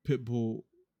Pitbull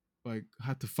like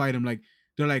have to fight him? Like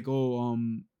they're like, oh,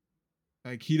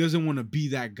 like he doesn't want to be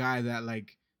that guy that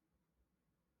like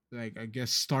I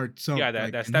guess starts up Yeah,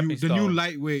 like that stepping the new stone.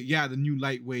 lightweight, yeah, the new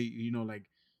lightweight, you know, like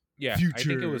Yeah, I think it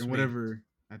future was and me. whatever.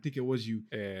 I think it was you.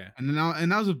 Yeah, And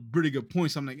that was a pretty good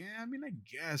point. So I'm like, yeah, I mean, I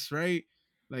guess, right?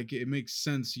 Like it makes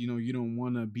sense, you know, you don't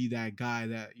want to be that guy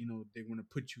that, you know, they want to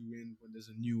put you in when there's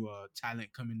a new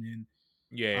talent coming in.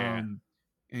 yeah. Um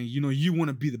and you know, you want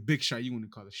to be the big shot, you want to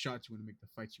call the shots, you want to make the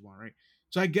fights you want, right?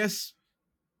 So I guess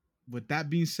with that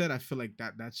being said, I feel like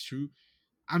that's true.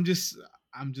 I'm just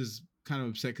I'm just kind of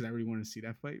upset because I really want to see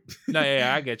that fight. No,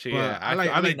 yeah, I get you. Yeah, But I like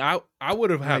I mean, I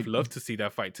would I have like loved to see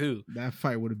that fight too, that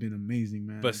fight would have been amazing,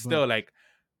 but man. But still, like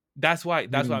we that's why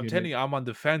don't I'm get telling it. you, I'm on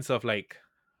the fence of like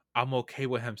I'm okay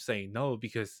with him saying no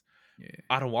because Yeah,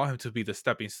 I don't want him to be the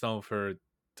stepping stone for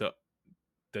the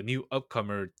the new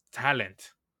upcomer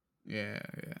talent. yeah.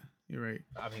 You're right.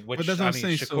 I mean, But that's what I'm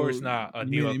saying. Shakur's So not a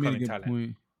new you made a upcoming good talent.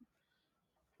 point.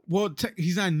 Well,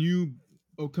 he's not new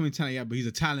upcoming talent, yeah, but he's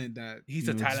a talent that He's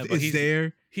you a know talent, but it's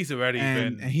there, he's already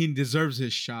and been he deserves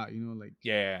his shot. You know, like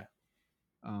yeah.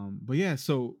 but yeah.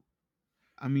 So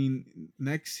I mean,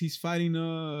 next he's fighting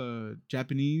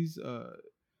Japanese.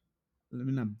 Let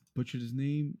me not butcher his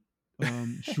name.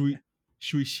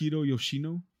 Shuichiro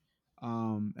Yoshino.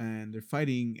 And they're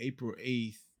fighting April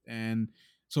 8th. And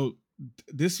so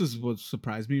this is what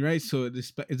surprised me, right? So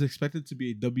it's expected to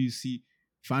be a WC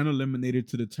final eliminator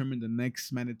to determine the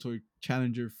next mandatory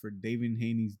challenger for David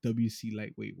Haney's WC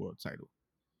lightweight world title.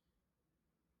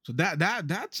 So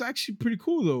that's actually pretty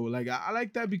cool though. Like I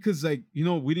like that because like you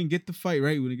know we didn't get the fight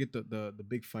right, we didn't get the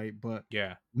big fight, but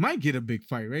Yeah. we might get a big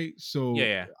fight, right? Yeah, So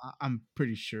yeah. I'm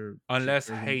pretty sure Unless Shakur's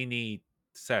gonna. Haney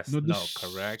says No, no,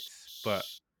 correct? But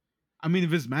this. I mean,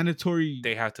 if it's mandatory,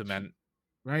 they have to man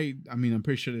right? I mean, I'm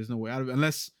pretty sure there's no way out of it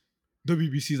unless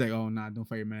WBC's like, oh nah, don't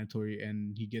fight your mandatory,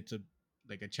 and he gets a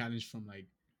challenge from like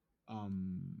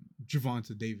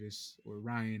Javonta Davis or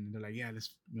Ryan, and they're like, yeah,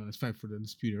 let's fight for the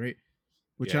undisputed, right?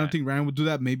 Which I don't yeah. think Ryan would do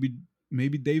that.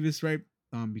 Maybe Davis, right?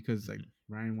 Because like Mhm.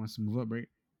 Ryan wants to move up, right?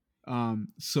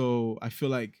 So I feel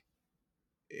like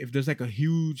if there's like a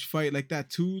huge fight like that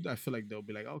too, I feel like they'll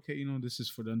be like, okay, you know, this is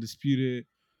for the undisputed.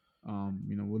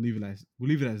 You know, we'll leave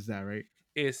it as that, right?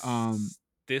 Um, Is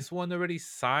this one already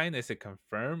signed? Is it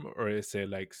confirmed or is it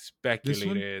like this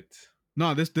one, speculated?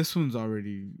 no, this one's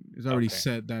already is already Okay.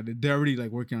 set that they're already like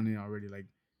working on it already. Like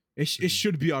it Mhm.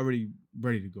 should be already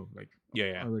ready to go, like Yeah,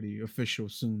 yeah. already official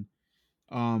soon.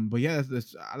 But yeah,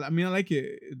 that's I mean I like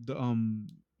it.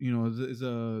 You know, it's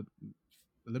a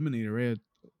eliminator right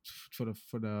for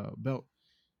the belt.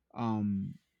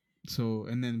 Um, so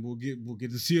and then we'll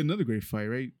get to see another great fight,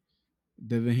 right?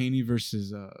 Devin Haney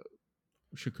versus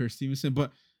Shakur Stevenson.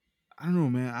 But I don't know,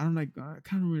 man. I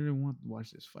kind of really want to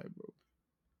watch this fight, bro.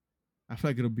 I feel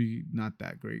like it'll be not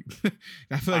that great.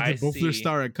 I feel like I both their see.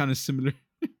 style are kind of similar,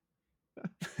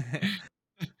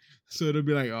 so it'll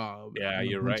be like Yeah, a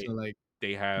you're bunch right. of like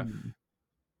They have you know,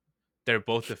 they're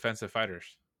both defensive fighters.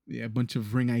 yeah, a bunch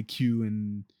of ring IQ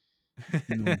and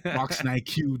you know boxing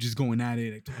IQ just going at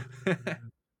it. Like,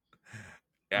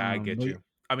 Yeah, I get but you.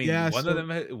 I mean, yeah, so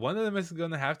one of them is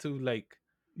gonna have to like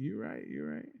you're right.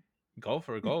 You're right. go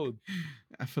for gold.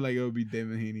 I feel like it would be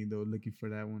Devin Haney though, looking for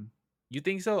that one. You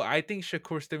think so? I think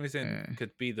Shakur Stevenson Uh,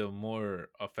 could be the more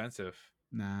offensive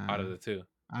out nah, of the two.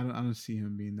 I don't see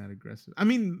him being that aggressive. I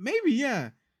mean, maybe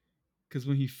yeah, because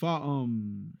when he fought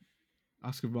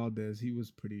Oscar Valdez, he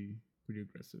was pretty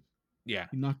aggressive. Yeah,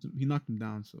 He knocked him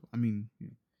down. So I mean, yeah.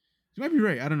 You might be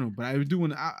right. I don't know, but I do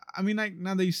want. I mean, like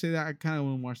now that you say that, I kind of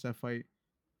want to watch that fight.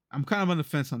 I'm kind of on the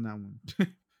fence on that one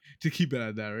to keep it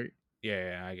at that, right?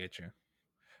 yeah, I get you.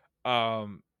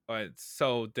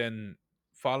 So then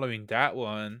following that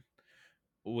one,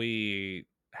 we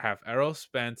have Errol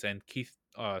Spence and Keith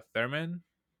Thurman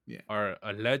Yeah. are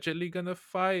allegedly gonna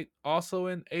fight also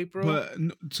in April. But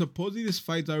supposedly this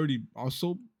fight's already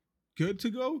also good to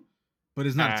go, but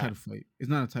it's not a Uh, title fight. It's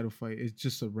not a title fight. It's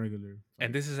just a regular and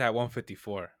fight. this is at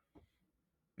 154.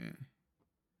 Yeah.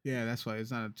 Yeah, that's why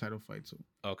it's not a title fight. So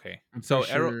Okay. I'm pretty So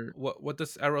Errol, sure. what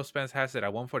does Errol Spence has it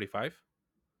at 145?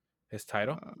 His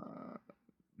title? Uh,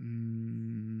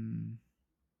 mm,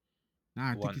 nah,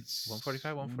 I think One it's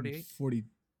 145, 148? 140.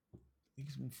 I think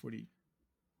it's 143.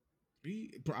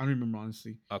 I don't remember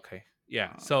honestly. Okay.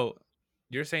 Yeah. Uh, So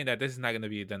you're saying that this is not going to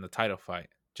be then the title fight.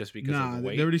 just because of the Nah, they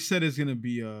weight. already said it's gonna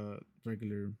be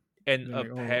regular. And They're like,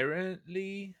 oh,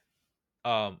 apparently,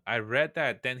 I read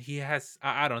that then he has.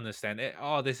 I don't understand it.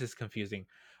 Oh, this is confusing.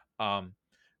 Um,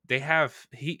 they have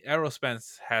he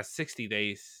Aerospence has 60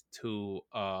 days to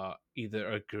either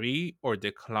agree or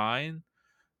decline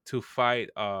to fight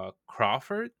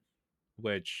Crawford,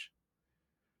 which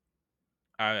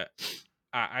I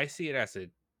I see it as a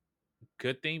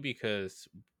good thing because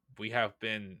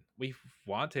we've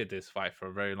wanted this fight for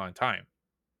a very long time,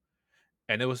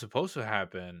 and it was supposed to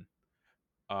happen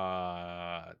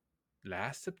uh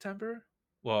last September.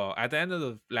 Well, at the end of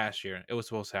the last year, it was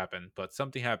supposed to happen, but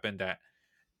something happened that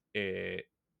it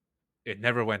it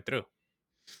never went through.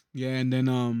 yeah, and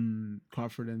then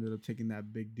Crawford ended up taking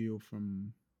that big deal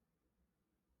from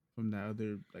that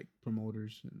other like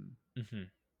promoters, and Hmm.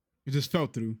 it just fell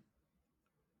through.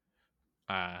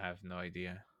 I have no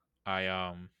idea.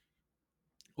 I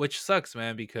which sucks,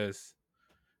 man, because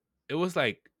it was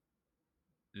like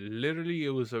literally it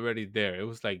was already there. It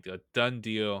was like a done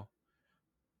deal.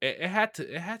 It had to.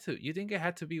 It had to. You think it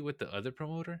had to be with the other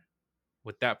promoter,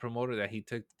 with that promoter that he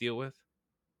took the deal with?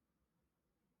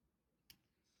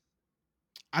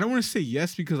 I don't want to say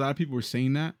yes because a lot of people were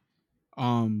saying that,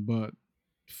 but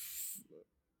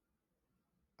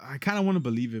I kind of want to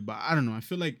believe it, but I don't know. I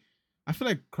feel like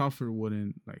Crawford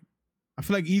wouldn't like. I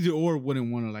feel like either or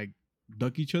wouldn't want to like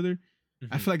duck each other.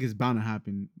 I Hmm. feel like it's bound to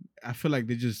happen. I feel like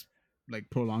they're just like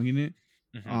prolonging it.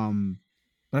 Hmm. Um,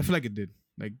 but I feel like it did.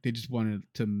 Like they just wanted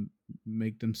to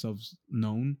make themselves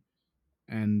known,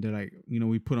 and they're like,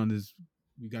 we put on this,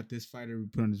 we got this fighter, we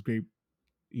put on this great,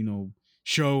 you know,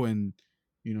 show, and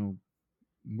you know,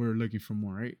 we're looking for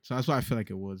more, right? So that's why I feel like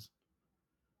it was,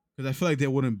 because I feel like they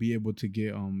wouldn't be able to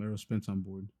get Errol Spence on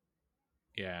board.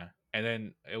 Yeah, and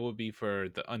then it would be for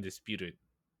the undisputed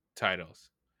titles.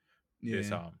 Yeah,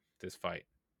 This fight.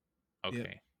 yep.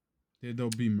 Okay. They'll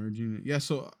be merging it. Yeah.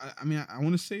 So I mean, I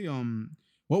want to say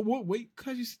what weight?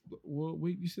 Cause what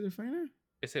weight you said they're fighting at?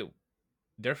 Is it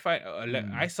they're fight?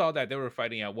 I saw that they were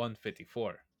fighting at 154.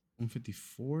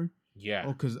 154. Yeah.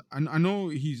 Oh, cause I know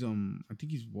he's I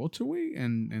think he's welterweight,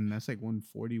 and that's like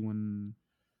 141.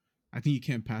 I think you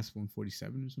can't pass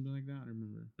 147 or something like that. I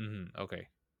remember. Okay.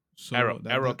 So Arrow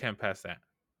that can't pass that,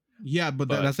 yeah, but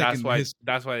but that's like in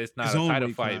that's why it's not his a own title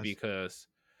weight fight class, because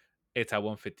it's at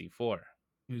 154.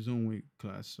 his own weight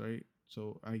class, right?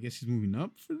 So I guess he's moving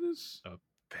up for this.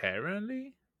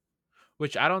 Apparently,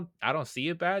 which I don't see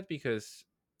it bad because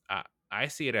I I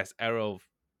see it as Arrow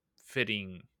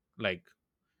fitting, like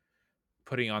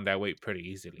putting on that weight pretty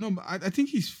easily. No, but I think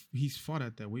he's fought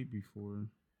at that weight before.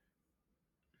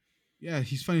 Yeah,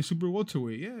 he's fighting super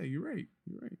welterweight. Yeah, you're right.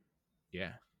 You're right.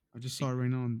 Yeah. I just saw See, it right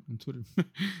now on Twitter.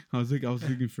 I was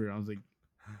looking for it. I was like,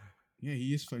 yeah,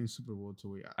 he is fighting super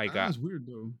welterweight. I got That's weird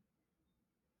though.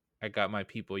 I got my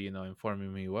people,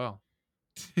 informing me well.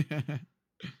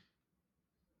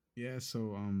 Yeah, so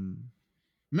man,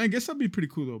 I guess that'd be pretty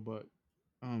cool though. But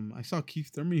I saw Keith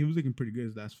Thurman. He was looking pretty good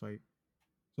his last fight,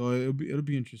 so it'll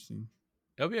be interesting.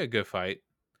 It'll be a good fight.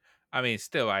 I mean,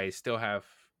 still, I still have.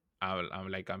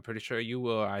 I'm pretty sure you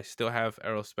will. I still have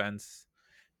Errol Spence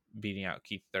beating out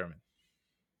Keith Thurman.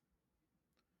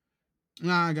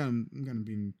 Nah, I got him. I'm gonna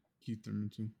be Keith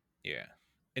Thurman too. Yeah.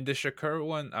 In the Shakur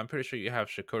one, I'm pretty sure you have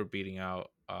Shakur beating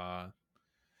out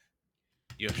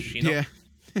Yoshino.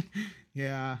 Yeah,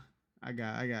 yeah. I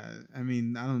got. I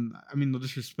mean, I don't. I mean, no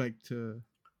disrespect to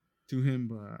him,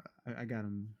 but I got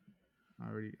him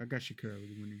already. I got Shakur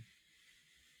already winning.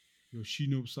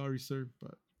 Yoshino, sorry sir,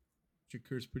 but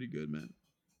Shakur's pretty good, man.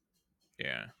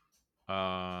 Yeah.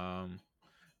 Um.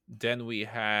 Then we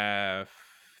have.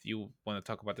 You want to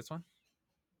talk about this one?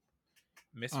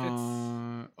 Misfits.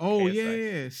 Oh yeah, KSI.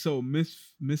 yeah, yeah. So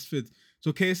Misfits.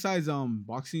 So KSI's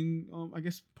boxing I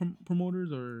guess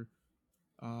promoters, or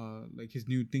like his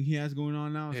new thing he has going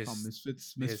on now. It's called His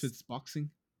his Misfits Boxing.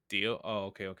 deal. Oh,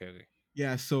 okay, okay, okay.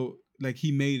 Yeah, so like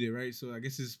he made it, right? So I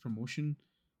guess his promotion.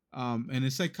 And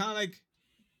it's like kind of like,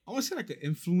 I want to say like an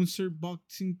influencer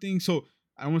boxing thing. So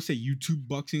I don't want to say YouTube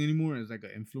boxing anymore. It's like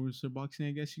an influencer boxing,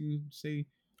 I guess you would say.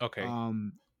 Okay.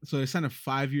 Um, so they signed a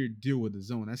 5-year deal with the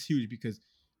Zone. That's huge because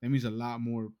that means a lot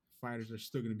more fighters are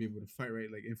still going to be able to fight, right?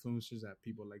 Like influencers that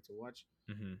people like to watch.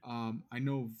 Mm-hmm. I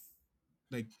know,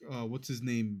 like, what's his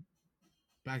name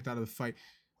backed out of the fight.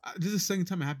 This is the second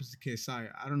time it happens to KSI.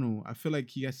 I don't know. I feel like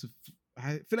he has to.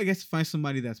 I feel like he has to find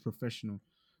somebody that's professional,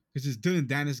 because this Dylan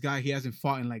Dennis guy, he hasn't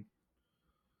fought in like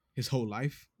his whole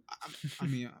life. I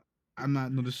mean, I'm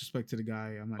not, no disrespect to the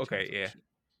guy. I'm not trying Okay. to talk Yeah. shit,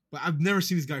 but I've never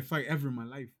seen this guy fight ever in my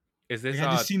life. Is Like this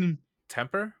I just seen him.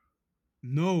 Temper?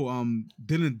 No,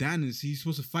 Dylan Dennis. He's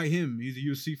supposed to fight him. He's a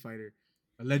UFC fighter.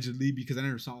 allegedly, because I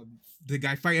never saw the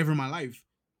guy fight ever in my life.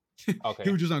 He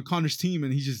Okay. was just on Connor's team,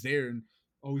 and he's just there and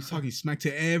always talking smack to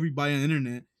everybody on the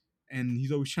internet, and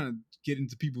he's always trying to get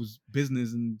into people's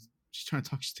business and just trying to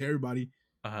talk shit to everybody.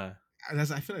 Uh-huh.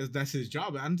 I feel like that's his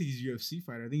job. I don't think he's a UFC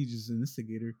fighter. I think he's just an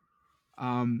instigator.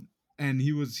 Um, and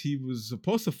he was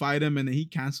supposed to fight him, and then he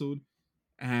canceled,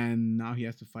 and now he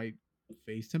has to fight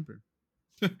Face Temper.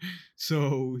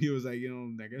 So he was like,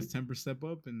 I guess Temper step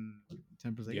up, and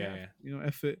Temper's like, Yeah, yeah, yeah.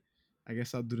 F it. I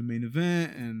guess I'll do the main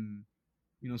event, and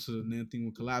so the main thing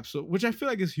will collapse. So, which I feel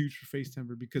like is huge for Face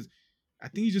Temper, because I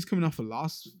think he's just coming off a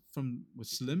loss from with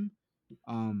Slim.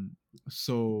 Um,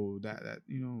 so that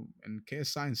and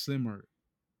KSI and Slim are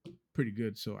pretty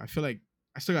good. So I feel like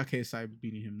I still got KSI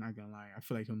beating him. Not gonna lie, I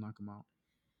feel like he'll knock him out.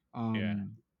 Yeah.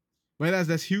 But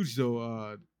that's huge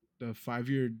though. The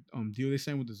 5-year deal they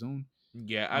signed with the Zone.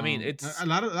 Yeah. I mean, A it's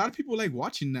lot of people like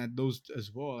watching those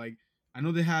as well. Like I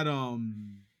know they had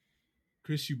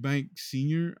Chris Eubank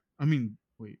Senior. I mean,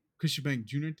 wait, Chris Eubank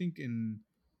Junior. I think in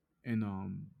in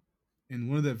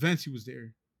one of the events he was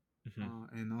there, mhm.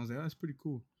 and I was like, oh, that's pretty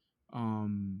cool.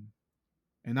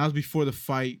 And that was before the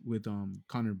fight with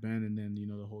Connor Ben, and then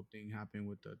the whole thing happened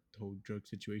with the whole drug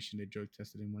situation. They drug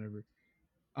tested him, whatever.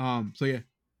 So yeah,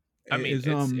 I mean, is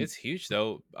it's huge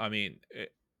though. I mean,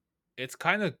 it's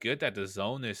kind of good that the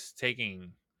zone is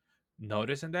taking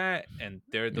notice in that, and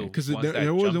they're yeah, the because ones there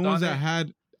that were the jumped ones on that it.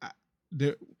 had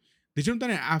they they jumped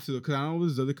on it after though, because I know it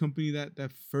was the other company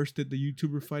that first did the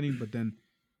YouTuber fighting, but then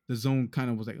the Zone kind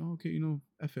of was like, oh, okay,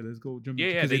 F it, let's go jump Yeah,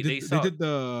 into, yeah. because They they saw. did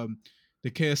the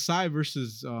KSI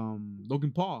versus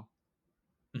Logan Paul,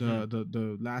 Mhm.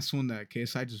 the last one that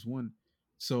KSI just won.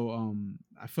 So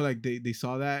I feel like they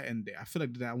saw that, and I feel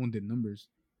like that one did numbers.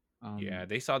 Yeah, Um,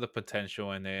 they saw the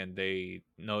potential, and then they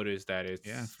noticed that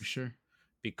yeah, it's for sure.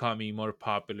 becoming more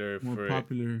popular More for,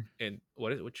 popular and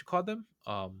what you call them,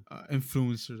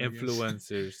 influencers, I guess.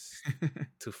 influencers,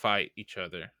 to fight each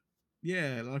other.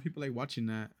 Yeah, a lot of people like watching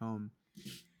that.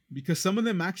 Because some of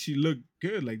them actually look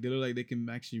good. Like they look like they can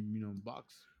actually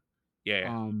box. Yeah,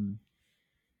 yeah. Um,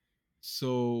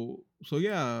 so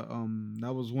yeah.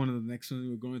 That was one of the next ones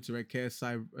we were going to, right?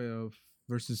 KSI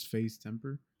versus Face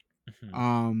Temper.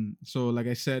 Mhm. So like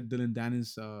I said, Dylan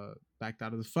Dennis backed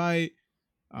out of the fight.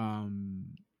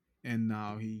 Um, and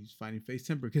now he's fighting Face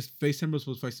Temper, because Face Temper was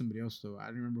supposed to fight somebody else though. I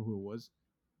don't remember who it was,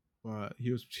 but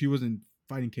he wasn't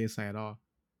fighting KSI at all.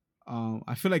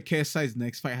 I feel like KSI's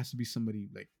next fight has to be somebody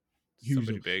like huge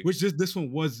Somebody though. big. Which this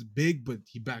one was big, but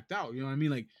he backed out. You know what I mean?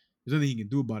 Like there's nothing he can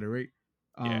do about it, right?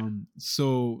 Yeah.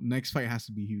 So next fight has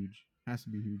to be huge. Has to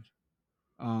be huge.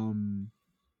 Um,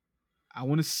 I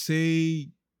want to say,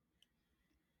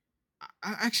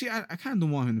 I kind of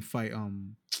don't want him to fight.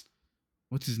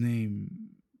 What's his name?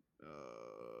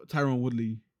 Tyron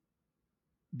Woodley,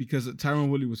 because Tyron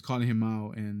Woodley was calling him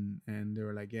out, and they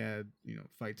were like, yeah,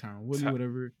 fight Tyron Woodley, Ty-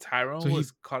 whatever. Tyrone So he,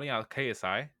 was calling out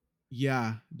KSI.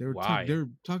 yeah, Why? they're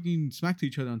talking smack to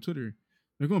each other on Twitter.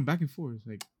 They're going back and forth,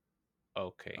 like,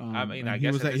 Okay. I mean, and I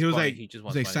guess at this point he just he was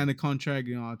wants like, sign money. the contract,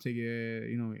 I'll take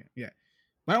it, yeah.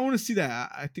 But I want to see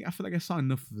that. I feel like I saw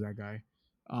enough of that guy.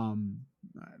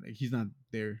 Like he's not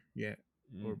there yet,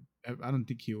 or Mm, I don't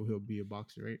think he'll be a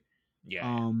boxer, right? yeah.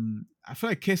 I feel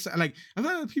like KSI, like I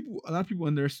feel like a lot of people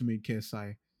underestimate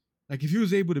KSI. Like if he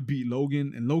was able to beat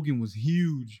Logan, and Logan was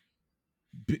huge,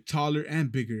 bit taller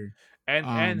and bigger. And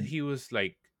Um, he was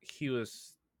like, he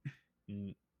was,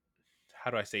 mm, how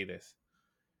do I say this?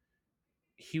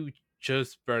 He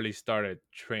just barely started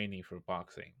training for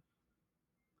boxing.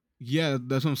 yeah,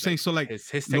 that's what I'm saying. Like So like his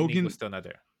technique was Logan, still not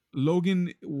there.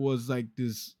 Logan was like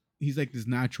this. He's like this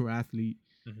natural athlete,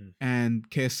 Hmm. and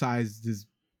KSI is this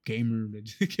gamer,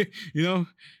 you know,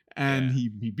 and Yeah.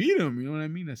 he beat him. You know what I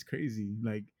mean? That's crazy.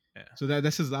 Like, Yeah. so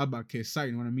that says a lot about KSI.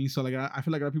 You know what I mean? So like I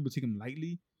feel like a lot of people take him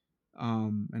lightly.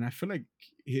 And I feel like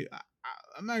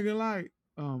I'm not gonna lie.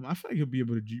 I feel like he'll be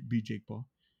able to beat Jake Paul.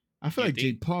 I feel You like think?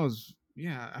 Jake Paul's.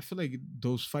 Yeah, I feel like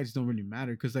those fights don't really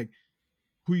matter, because like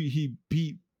who he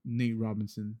beat Nate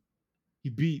Robinson, he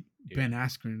beat Yeah. Ben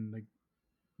Askren. Like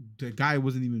the guy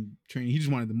wasn't even training; he just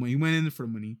wanted the money. He went in for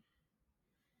the money.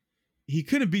 He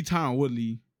couldn't beat Tyron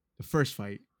Woodley the first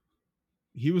fight.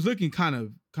 He was looking kind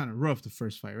of rough the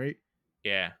first fight, right?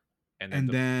 Yeah. And then And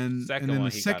the then second the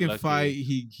one he got second fight, lucky.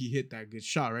 he hit that good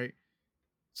shot, right?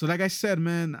 So like I said,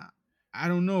 man, I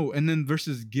don't know. And then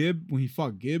versus Gibb, when he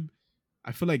fought Gibb,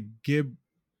 I feel like Gibb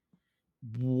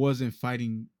wasn't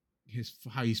fighting his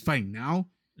how he's fighting now.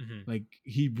 Hmm. Like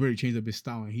he really changed up his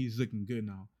style, and he's looking good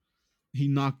now. He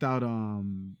knocked out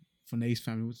from the Ace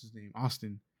family, what's his name?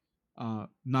 Austin.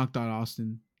 Knocked out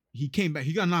Austin. He came back,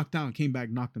 he got knocked down, came back,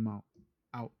 knocked him out.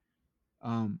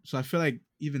 So I feel like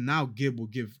even now, Gib will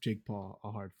give Jake Paul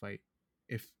a hard fight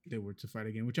if they were to fight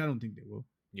again, which I don't think they will.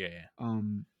 Yeah.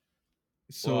 Um,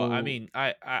 Well, I so mean,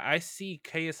 I see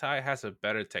KSI has a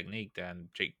better technique than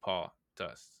Jake Paul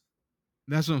does.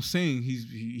 that's what I'm saying.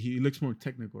 He looks more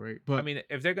technical, right? I But mean,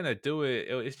 if they're gonna do it,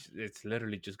 it's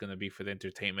literally just gonna be for the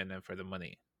entertainment and for the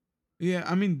money. yeah,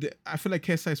 I mean, I feel like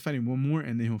KSI is fighting one more,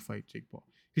 and then he'll fight Jake Paul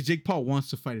because Jake Paul wants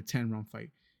to fight a 10 round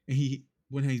fight, and he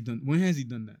when has he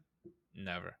done that?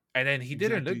 Never. And then he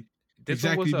didn't look. Exactly, This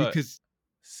one exactly was a because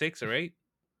 6 or 8.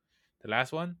 The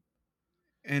last one.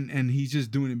 and he's just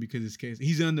doing it because it's KSI.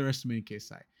 He's underestimating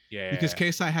KSI because Yeah.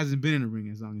 KSI hasn't been in the ring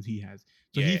as long as he has.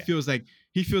 So Yeah. he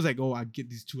feels like, oh, I get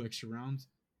these 2 extra rounds,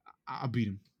 I'll beat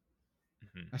him.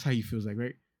 Hmm. That's how he feels like,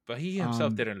 right? But he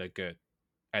himself Um, didn't look good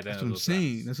at the end that's of what I'm those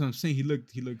saying. rounds. That's what I'm saying. He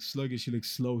looked sluggish. He looked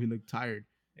slow. He looked tired.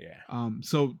 Yeah.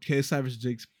 So KSI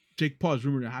versus Jake Paul is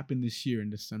rumored to happen this year in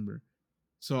December.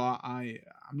 So I'm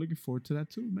looking forward to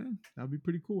that too, man. That'd be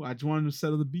pretty cool. I just wanted to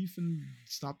settle the beef and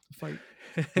stop the fight.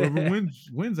 Whoever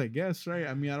wins, I guess, right?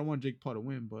 I mean, I don't want Jake Paul to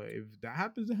win, but if that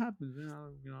happens, it happens. I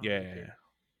don't Yeah. care.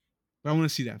 But I want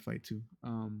to see that fight too.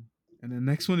 And then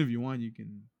next one, if you want, you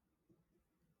can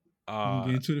get Uh.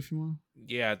 into it if you want.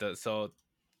 Yeah.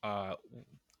 Uh,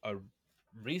 a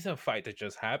recent fight that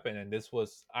just happened, and this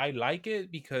was I like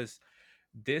it because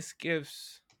this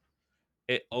gives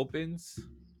it opens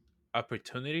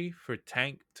opportunity for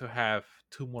Tank to have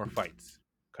 2 more fights.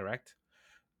 Correct.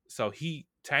 So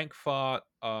Tank fought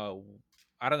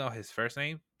I don't know his first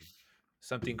name,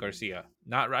 something Garcia,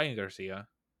 not Ryan Garcia,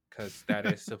 because that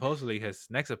is supposedly his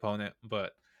next opponent.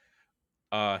 But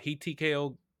he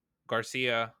TKO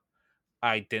Garcia.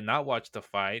 I did not watch the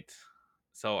fight,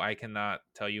 so I cannot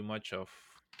tell you much of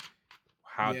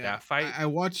how Yeah, that fight. I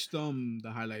watched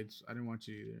the highlights. I didn't watch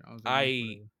it either. I was like, I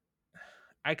whatever.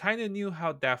 I kind of knew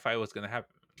how that fight was gonna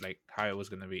happen, like how it was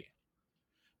gonna be.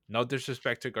 No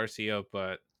disrespect to Garcia,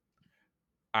 but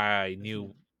I That's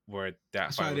knew where that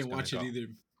That's why fight I was didn't gonna watch it go. either.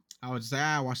 I was just like,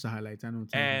 I watched the highlights. I know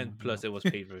Tank's gonna knock And him plus, out. it was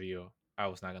pay per view. I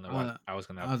was not gonna watch. uh, I was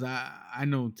gonna I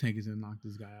know Tank is gonna knock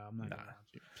this guy out. I'm not gonna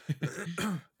watch it.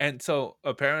 nah. And so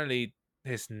apparently,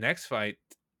 his next fight,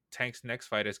 Tank's next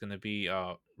fight, is gonna be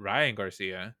Ryan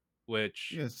Garcia,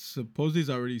 which Yes, supposedly he's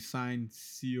already signed,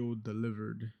 sealed,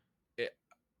 delivered. it,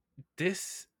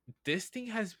 this this thing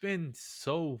has been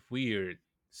so weird.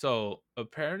 So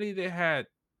apparently, they had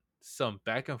some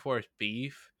back and forth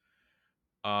beef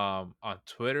on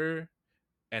Twitter,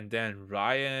 and then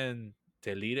Ryan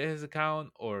deleted his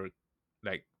account or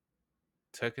like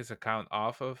took his account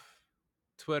off of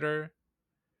Twitter,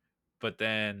 but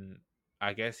then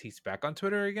I guess he's back on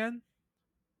Twitter again.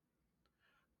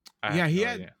 I Yeah, have he no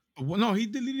had. idea. Well, no, he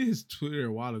deleted his Twitter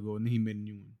a while ago, and then he made a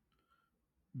new one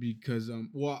because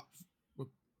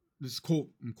this quote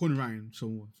I'm quoting Ryan.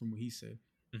 So from what he said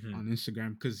Hmm. on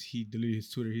Instagram, because he deleted his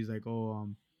Twitter, he's like, oh,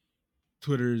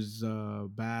 Twitter's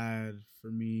bad for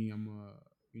me. I'm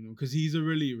because he's a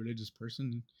really religious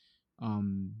person,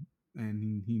 um,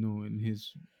 and in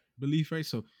his belief, right?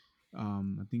 So, I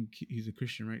think he's a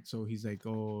Christian, right? So he's like,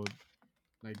 oh,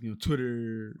 like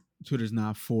Twitter's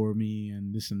not for me,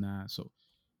 and this and that. So,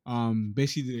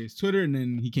 basically, there's Twitter, and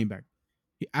then he came back.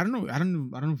 I don't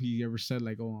know if he ever said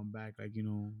like, oh, I'm back, like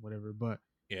whatever, but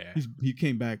Yeah. he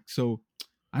came back. So,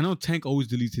 I know Tank always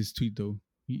deletes his tweet though.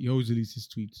 He always deletes his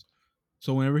tweets.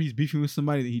 So whenever he's beefing with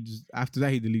somebody, he just after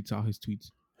that he deletes all his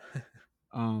tweets.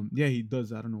 Yeah, he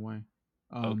does. I don't know why.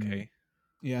 Um, Okay.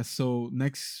 yeah. So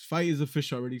next fight is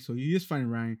official already. So he is fighting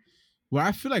Ryan. Where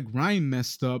I feel like Ryan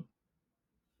messed up,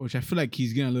 which I feel like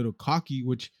he's getting a little cocky.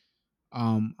 Which,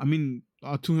 I mean,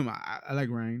 to him, I like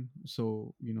Ryan.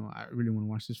 So I really want to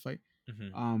watch this fight.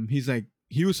 Hmm. He's like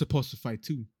he was supposed to fight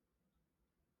too,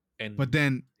 but And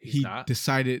then he's he not.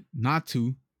 decided not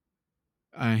to.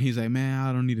 He's like, man,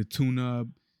 I don't need a tune up.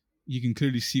 You can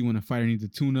clearly see when a fighter needs a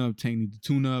tune up, Tank needs a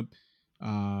tune up,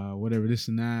 whatever, this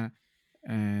and that.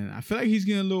 And I feel like he's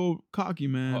getting a little cocky,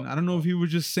 man. I don't know if he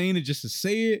was just saying it just to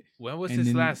say it, When was and his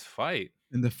then last fight?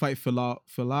 and the fight fell out.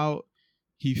 Fell out.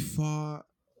 He fought.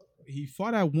 He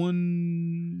fought at No,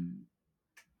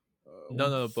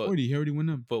 140. He already went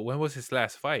up. but when was his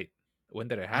last fight? When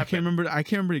did it I can't happen? remember. I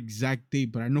can't remember the exact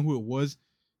date, but I know who it was.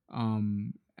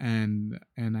 And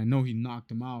I know he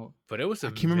knocked him out. But it was I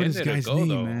a can't remember this minute guy's ago, name,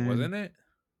 though, man. wasn't it?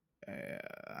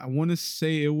 I want to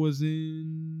say it was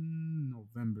in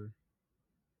November.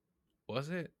 Was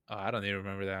it? Oh, I don't even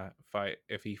remember that fight.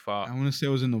 If he fought. I want to say it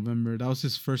was in November. That was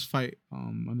his first fight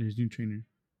under his new trainer.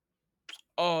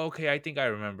 Oh, okay. I think I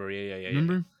remember. Yeah.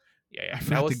 Remember? Yeah. I That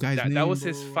forgot the was guy's that. That name, was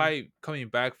his bro. fight coming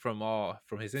back from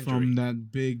his From injury.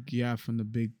 that big, from the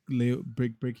big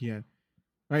break he had.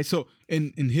 right? So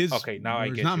in his Okay, now I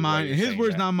words, get not you why mine. In you're his saying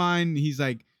words, that. not mine. He's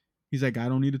like, I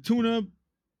don't need a tune up.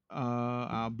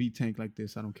 I'll beat Tank like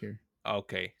this. I don't care.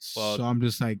 Okay, So well, I'm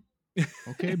just like,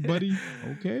 okay, buddy.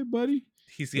 Okay, buddy.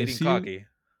 he's Let's getting see if cocky.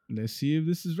 let's see if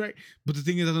this is right. But the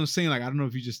thing is, as I'm saying, like, I don't know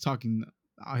if he's just talking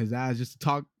out his ass just to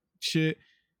talk shit,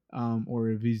 or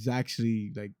if he's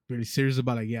actually like really serious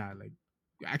about like, yeah, like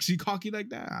actually cocky like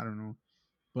that. I don't know.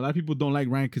 But a lot of people don't like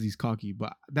Ryan because he's cocky.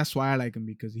 But that's why I like him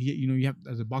because he, you have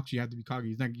as a boxer, you have to be cocky.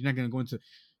 You're not gonna go into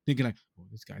thinking like, oh,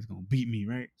 this guy's gonna beat me,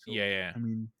 right? So Yeah, yeah. I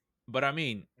mean, But I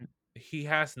mean, he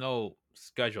has no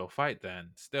scheduled fight then.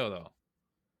 Still though,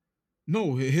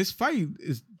 no, his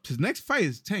next fight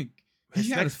is Tank. He his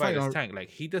had a next fight fight. is Tank. Like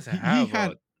he doesn't He have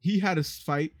had a. a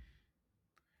fight.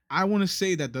 I want to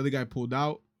say that the other guy pulled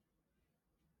out,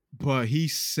 but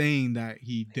he's saying that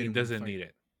he He didn't want to doesn't fight. need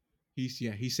it.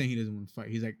 He's saying he doesn't want to fight.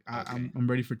 He's like, Okay, I'm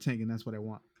ready for Tank, and that's what I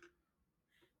want.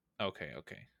 okay,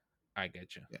 okay. I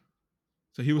get you. Yeah.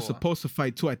 So he was Cool. supposed to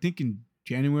fight too. I think in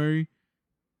January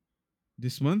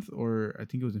this month, or I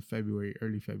think it was in February,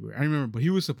 early February. I remember, but he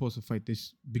was supposed to fight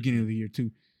this beginning of the year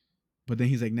too. But then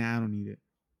he's like, nah, I don't need it.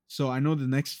 So I know the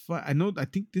next fight. I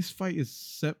think this fight is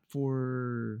set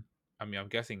for I mean, I'm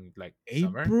guessing like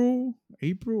summer.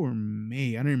 April or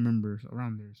May. I don't remember,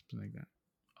 around there, something like that.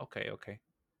 Okay, okay.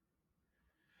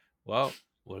 Well,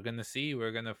 we're gonna see.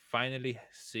 We're gonna finally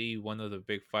see one of the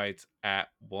big fights at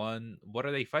one. What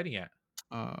are they fighting at?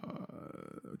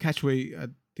 Catch weight. I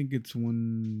think it's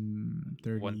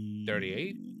 138.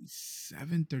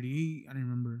 137, 38. I don't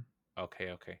remember. Okay,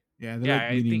 okay. Yeah, they're Yeah, like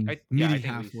I think. I meeting think we.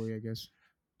 halfway, I guess.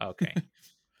 Okay,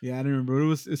 Yeah, I don't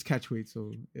remember. It's catch weight,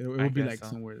 so it I will be guess like so.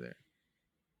 somewhere there.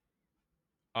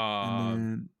 And Um,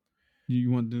 then you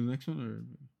want to do the next one or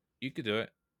you could do it.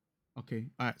 okay?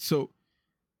 All right. So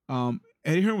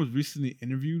Eddie Hearn was recently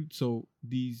interviewed. So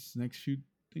these next few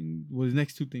things, well, the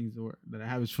next two things that I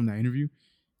have is from that interview.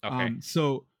 Okay,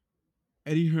 So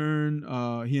Eddie Hearn,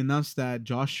 he announced that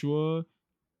Joshua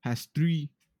has three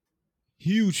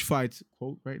huge fights.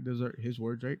 Quote, right? Those are his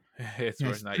words, right? it's He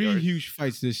worth has not three yours. huge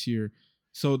fights this year.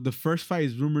 So the first fight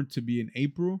is rumored to be in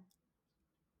April.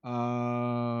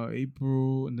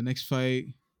 April, and the next fight,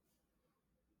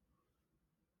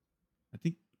 I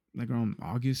think like around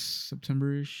August,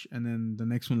 September-ish, and then the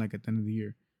next one like at the end of the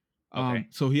year. Okay,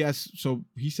 So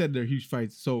he said they're huge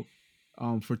fights. So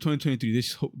for 2023,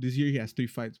 this year he has three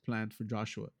fights planned for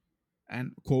Joshua.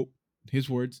 And quote his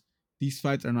words, these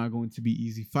fights are not going to be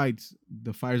easy fights.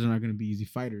 The fighters are not going to be easy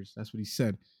fighters. That's what he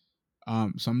said.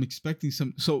 So I'm expecting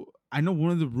some. So I know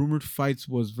one of the rumored fights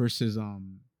was versus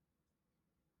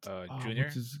what's Junior.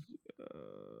 his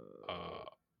Uh,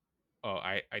 oh,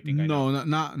 I think I know.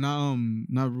 no,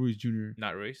 not Ruiz Jr.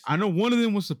 Not Ruiz. I know one of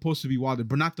them was supposed to be Wilder,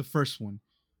 but not the first one.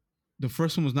 The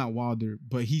first one was not Wilder,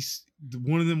 but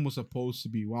one of them was supposed to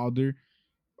be Wilder.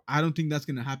 I don't think that's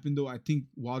gonna happen though. I think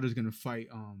Wilder's gonna fight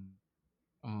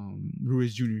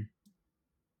Ruiz Jr.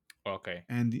 Okay.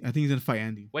 and I think he's gonna fight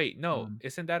Andy. Wait, no,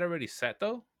 isn't that already set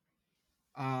though?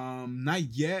 Not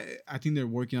yet. I think they're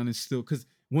working on it still because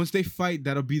once they fight,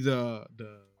 that'll be the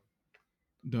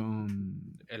what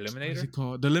is Eliminator. it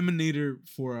called? The eliminator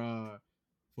for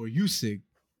Usyk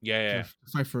Yeah, to yeah,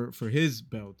 fight for his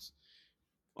belts.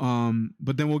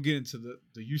 But then we'll get into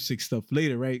the Usyk stuff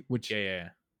later, right? yeah, yeah.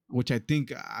 Which I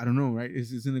think I don't know, right?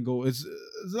 Is gonna go. It's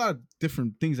a lot of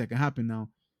different things that can happen now.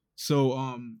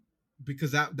 So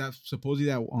because that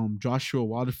supposedly that Joshua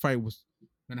Wilder fight was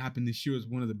gonna happen this year was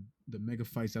one of the mega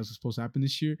fights that was supposed to happen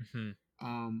this year.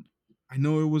 Hmm. I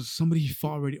know it was somebody he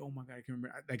fought already. Oh my god, I can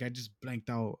remember. I just blanked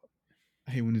out.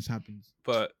 I hate when this happens.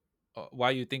 But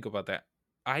why you think about that?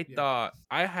 I Yeah. thought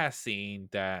I had seen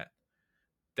that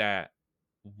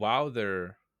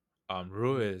Wilder,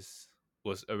 Ruiz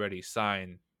was already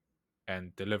signed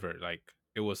and delivered. Like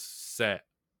it was set.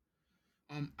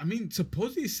 I mean,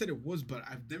 supposedly they said it was, but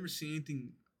I've never seen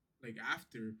anything like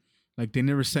after. Like they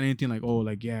never said anything like, "Oh,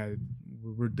 like yeah,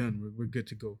 we're done. We're good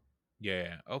to go."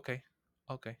 Yeah. Okay.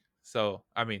 Okay. So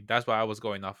I mean, that's why I was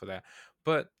going off of that.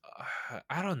 But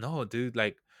I don't know, dude.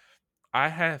 Like I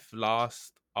have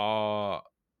lost all.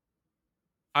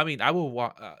 I mean, I will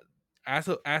watch. As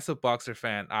a boxer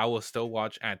fan, I will still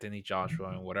watch Anthony Joshua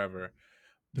and whatever.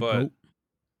 The But goat.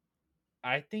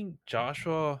 I think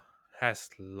Joshua has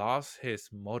lost his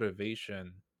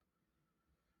motivation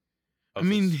I of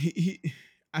mean, this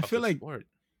I of feel the like sport.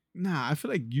 I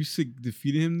feel like Usyk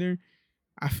defeated him there.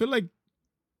 I feel like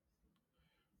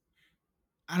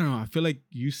I don't know. I feel like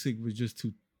Usyk was just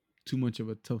too much of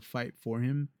a tough fight for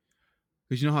him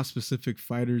because you know how specific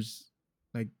fighters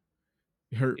like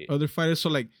hurt It, other fighters. So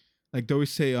like they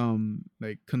always say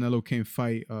like Canelo can't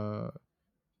fight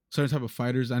certain type of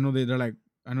fighters. I know they're like,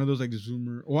 I know there's like this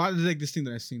rumor. Well, there's like this thing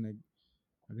that I seen, like,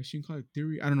 I guess you can call it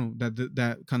theory. I don't know,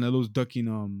 that Canelo's ducking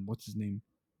what's his name,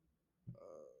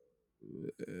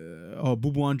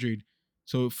 Bubu Andrade.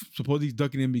 So suppose he's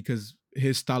ducking him because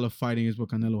his style of fighting is what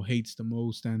Canelo hates the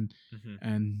most, Hmm.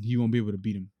 and he won't be able to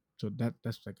beat him. So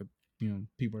that's like a,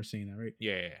 people are saying that, right?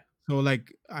 Yeah, yeah, So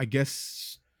like I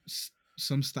guess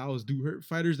some styles do hurt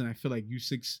fighters, and I feel like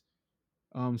U6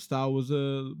 style was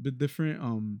a bit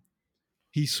different.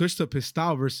 He switched up his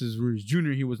style versus Ruiz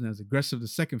Jr. He wasn't as aggressive the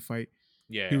second fight.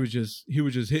 He yeah. was just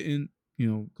hitting,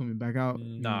 coming back out,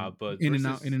 Nah, but in Ruiz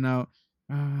and out, in is. and out.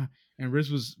 And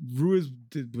Ruiz was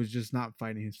just not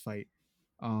fighting his fight.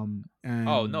 Oh no,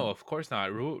 And of course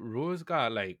not. Ruiz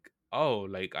got like, oh,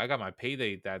 like I got my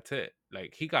payday. That's it.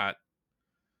 Like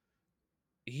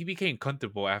he became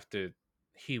comfortable after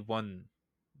he won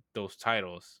those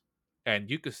titles, and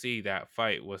you could see that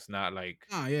fight was not like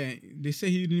yeah, they say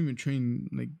he didn't even train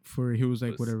like for. He was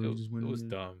it like was whatever. it, He just it went in was there.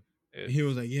 dumb. He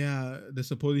was It's like, yeah, the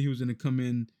supposedly he was gonna come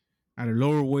in at a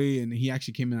lower weight, and he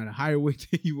actually came in at a higher weight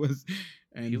than he was,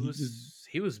 and he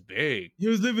was big. he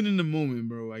was living in the moment,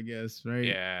 bro. I guess, right?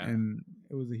 Yeah. And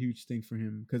it was a huge thing for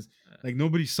him because Uh, like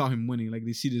nobody saw him winning. Like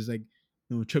they see this like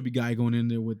chubby guy going in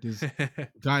there with this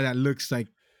guy that looks like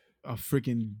a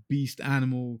freaking beast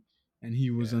animal, and he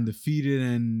was yeah, undefeated,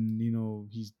 and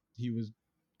he was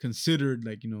considered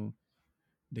like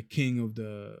the king of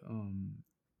the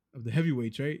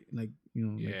heavyweights, right? Like like,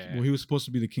 well, yeah. he was supposed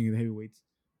to be the king of the heavyweights,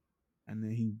 and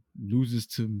then he loses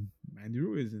to Andy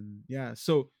Ruiz, and yeah.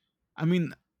 So, I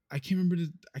mean, I can't remember this.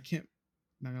 I can't,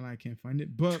 not gonna lie, I can't find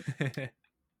it, but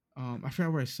I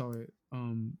forgot where I saw it.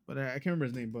 But I can't remember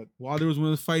his name. But Wilder was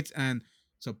one of the fights, and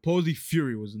supposedly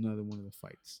Fury was another one of the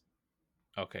fights.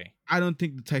 Okay. I don't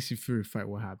think the Tyson Fury fight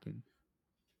will happen.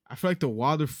 I feel like the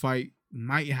Wilder fight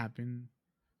might happen.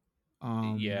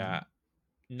 Yeah. Um,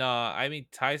 No, I mean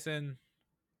Tyson.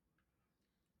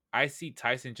 I see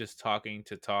Tyson just talking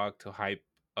to talk to hype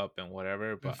up and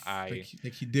whatever, but like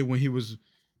he did when he was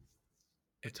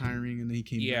retiring, and then he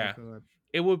came back. yeah,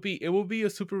 it will be a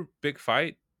super big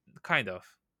fight, kind of,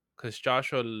 because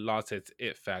Joshua lost its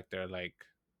it factor. Like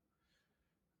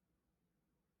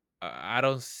I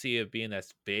don't see it being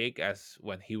as big as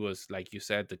when he was, like you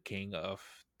said, the king of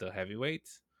the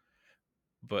heavyweights,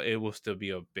 but it will still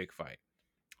be a big fight.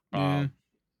 Yeah, Um,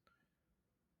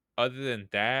 Other than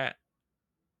that,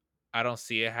 I don't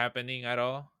see it happening at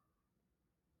all,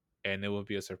 and it will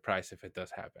be a surprise if it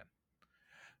does happen.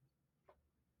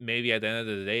 Maybe at the end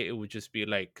of the day, it would just be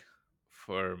like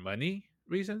for money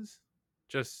reasons,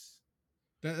 just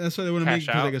that's why they want to make cash it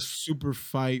because like out. a super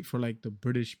fight for like the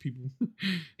British people. So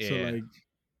Yeah, like,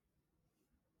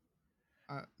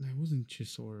 it wasn't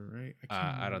Chisora, right? I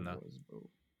can't I remember don't who know. it was,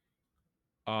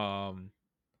 bro. Um,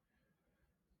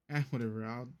 Whatever.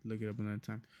 I'll look it up another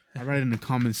time. I'll write it in the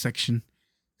comment section.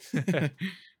 But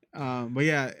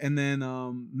yeah, and then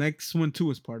next one too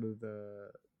is part of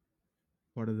the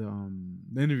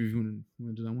interview. You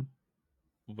wanna do that one?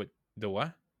 what the what?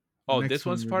 The Oh, next this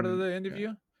one one's we're part of going. the Yeah, interview.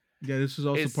 yeah. This was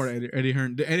also part Is of Eddie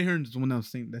Hearn. The Eddie Hearn is the one that was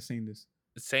saying this.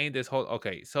 saying this whole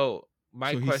okay. So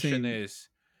my So he's question saying, is,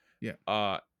 yeah.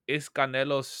 uh, is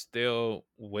Canelo still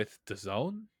with the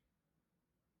Zone?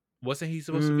 Wasn't he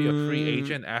supposed to be a free Uh,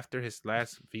 agent after his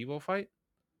last Vivo fight?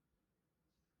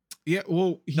 yeah.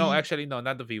 Well, No, he actually, no,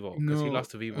 not the Vivo, because he no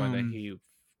lost to Vivo and then he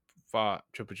fought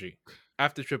Triple G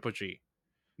after Triple G.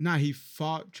 nah. He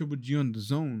fought Triple G on the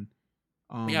Zone.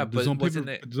 Yeah, but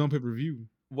The Zone pay per view.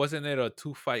 wasn't it a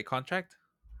 2 fight contract?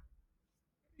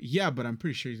 Yeah, but I'm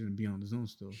pretty sure he's gonna be on the Zone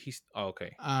still. He's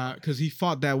okay, okay. Because he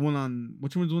fought that one on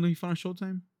which one was the one that he fought on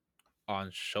Showtime? On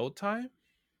Showtime,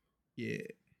 Yeah.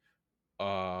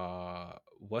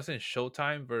 wasn't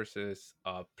Showtime versus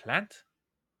Plant?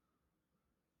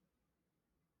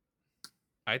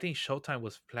 I think Showtime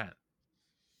was Plant.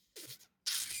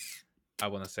 I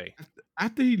want to say.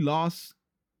 After he lost,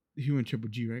 he went Triple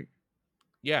G, right?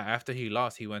 Yeah, after he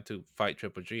lost, he went to fight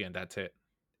Triple G, and that's it.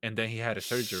 And then he had a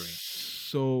surgery.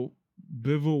 So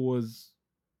Bivol was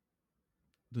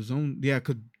the Zone. Yeah,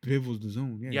 because Bivol was the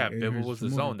Zone. Yeah, Yeah, Eddie Bivol Hearn's was the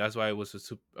promoter. Zone. That's why it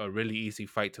was a really easy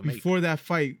fight to make. Before that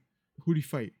fight, who did he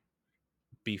fight?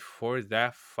 Before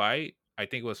that fight, I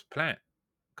think it was Plant,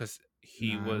 because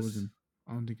he Nah, it was. wasn't.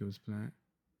 I don't think it was Plant.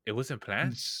 It wasn't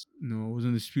Plant No, it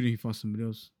wasn't disputed. He fought somebody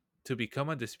else. to become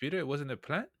undisputed. It wasn't a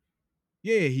Plant.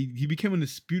 Yeah, he became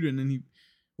undisputed, and then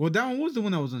well, that one was the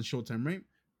one that was on Showtime, right?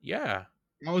 Yeah,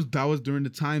 That was during the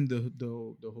time the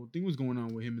whole thing was going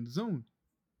on with him in the Zone.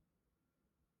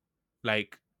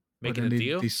 like But making then a they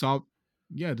deal. solved,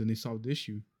 yeah, then they solved the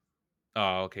issue.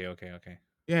 Oh, okay, okay, okay.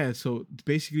 yeah. So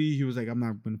basically, he was like, "I'm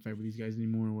not gonna fight with these guys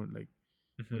anymore." What like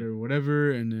Hmm. whatever,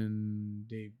 whatever. And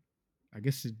then I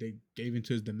guess they gave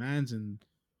into his demands and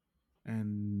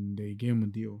they gave him a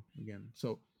deal again.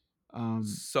 So,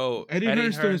 So Eddie Eddie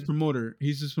Hearn's still his Hearn, promoter.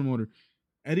 He's his promoter.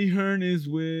 Eddie Hearn is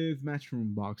with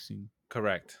Matchroom Boxing.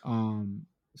 correct. Um,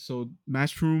 so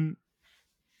Matchroom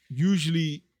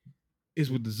usually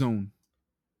is with the Zone,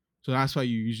 so that's why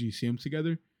you usually see them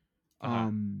together. Uh huh.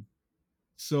 Um,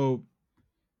 so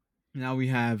now we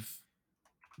have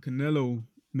Canelo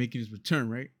making his return,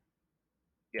 right?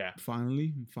 Yeah.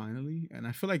 Finally, and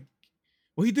I feel like,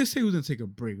 well, he did say he was gonna take a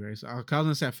break, right? So I was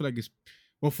gonna say I feel like it's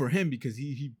well for him because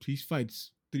he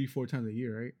fights 3-4 times a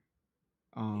year,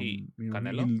 right? He You know,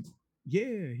 Canelo.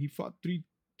 yeah, he fought 3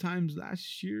 times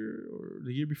last year or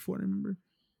the year before. I remember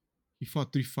he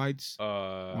fought 3 fights. Uh,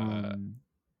 Um,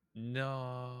 I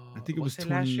no, think it was was it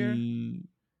last year? Or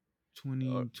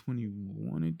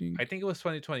 2021. I I think think it was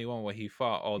 2021 when he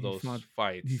fought all he those fought he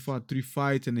fights. fought 3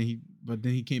 fights and then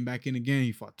he came back in again.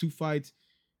 He fought 2 fights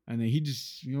and then he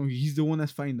just he's the one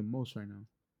that's fighting the most right now.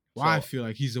 Well, I So feel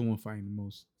like he's the one fighting the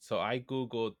most. I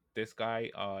googled this guy,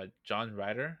 John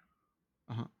Ryder.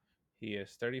 Uh huh. He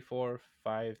is 34,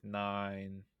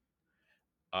 5'9",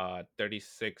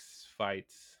 36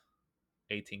 fights,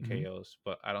 18 Hmm. KOs,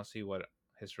 but I don't see what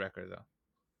his record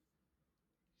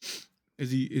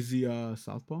Is he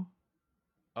southpaw?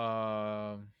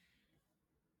 though.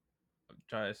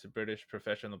 John is a British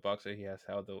professional boxer. He has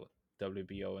held the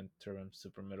WBO interim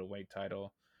super middleweight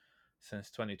title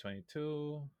since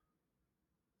 2022.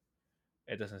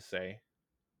 It doesn't say.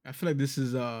 I feel like this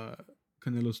is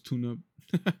Canelo's tune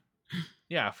up.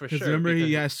 Yeah, for Because sure. remember he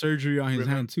Because had surgery on his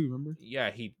remember, hand too. Remember?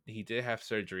 yeah, he did have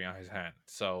surgery on his hand,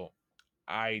 so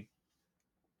I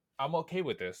I'm okay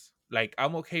with this. Like,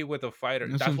 I'm okay with a fighter.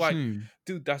 That's what That's I'm why, saying.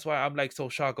 dude. That's why I'm like so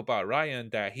shocked about Ryan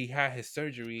that he had his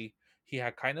surgery. He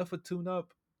had kind of a tune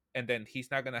up, and then he's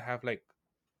not gonna have like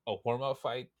a warm up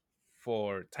fight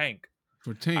for Tank.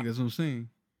 For I, Tank, that's what I'm saying.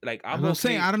 like, That's I'm what I'm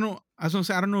saying. okay. I don't know. That's what I'm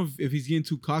saying. I don't know if he's getting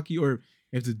too cocky or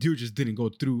if the deal just didn't go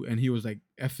through and he was like,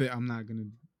 "F it, I'm not gonna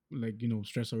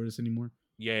stress over this anymore."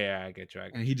 Yeah, yeah, I get you. I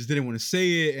And get he you. just didn't want to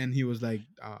say it, and he was like,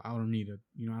 I don't need it.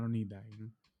 I don't need that."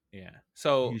 Yeah. He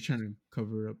So was trying to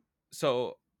cover it up.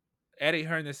 so Eddie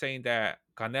Hearn is saying that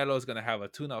Canelo is gonna have a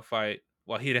tune up fight.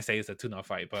 Well, he didn't say it's a tune up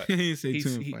fight, but He didn't say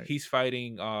tuna fight, he's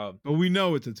fighting. but we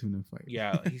know it's a tuna fight.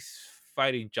 Yeah, he's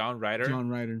fighting John Ryder. John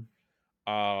Ryder,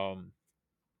 Um,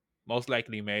 most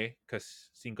likely May, because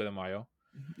Cinco de Mayo.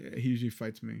 yeah, he usually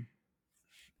fights me.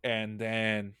 And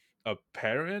then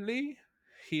apparently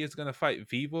he is gonna fight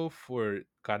Vivo for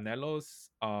Canelo's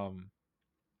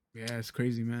Yeah, it's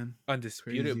crazy, man.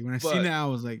 undisputed. Crazy. When I seen But that, I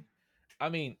was like, I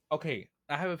mean, okay,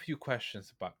 I have a few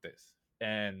questions about this,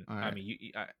 and all I right, mean,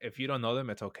 if you don't know them,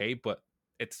 it's okay, but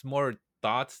it's more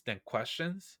thoughts than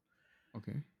questions.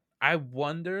 okay. I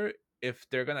wonder if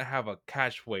they're gonna have a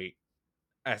catch weight,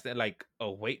 as in like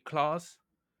a weight clause,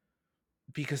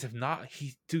 because if not,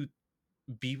 dude,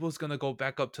 Vivo's gonna go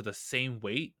back up to the same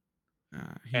weight,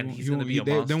 He and won't. he's He gonna won't. be a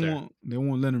They monster. won't. They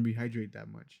won't let him rehydrate that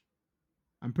much.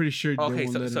 I'm pretty sure they Okay,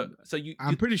 won't so let him. you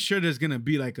I'm pretty sure there's gonna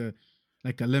be like a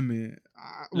limit.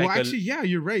 Well, like a actually, yeah,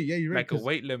 you're right. Yeah, you're right. like a Because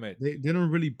weight limit. they don't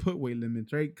really put weight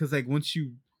limits, right? Because like once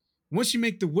you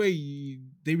make the weight,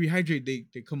 they rehydrate.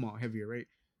 They come out heavier, right?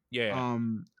 Yeah.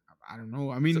 Um, I don't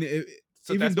know. I So mean,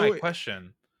 so even that's my though,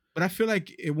 question. but I feel like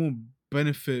it won't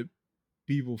benefit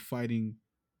people fighting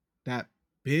that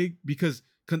big because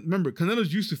remember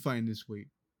Canelo's used to fighting this weight.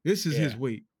 This is his Yeah.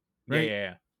 weight, Yeah, right? yeah,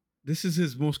 yeah. This is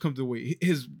his most comfortable weight.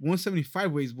 His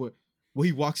 175 weight is what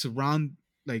he walks around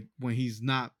like when he's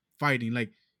not fighting,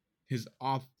 like his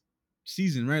off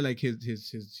season, right? Like his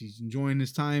he's enjoying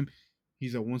his time.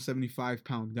 He's a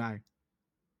 175-pound guy.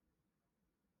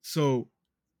 So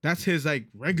that's his like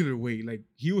regular weight. Like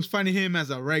he was fighting him as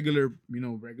a regular,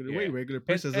 regular weight, Yeah. regular And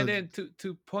person. As and a then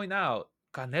to point out,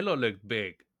 Canelo looked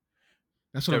big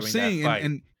That's what I'm during that saying. And fight.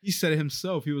 and he said it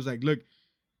himself. He was like, "Look,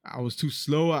 I was too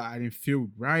slow. I didn't feel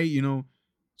right.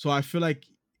 So I feel like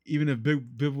even if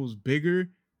Biv's bigger,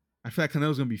 I feel like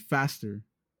Canelo's gonna be faster,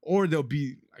 or they'll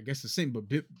be, I guess, the same. But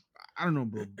I don't know,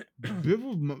 bro.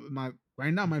 Bivol, my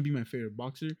right now might be my favorite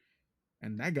boxer,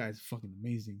 and that guy's fucking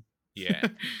amazing. Yeah.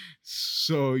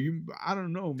 So I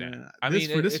don't know, Yeah. man. I This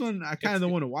mean, for this one, I kind of it's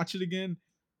don't want to watch it again.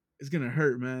 It's gonna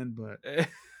hurt, man. But uh,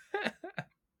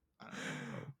 I don't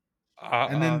know, bro.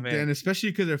 And oh then man.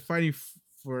 especially because they're fighting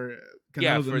for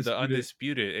Yeah, Canelo's for the undisputed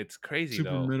undisputed, it's crazy super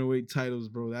though. middleweight titles,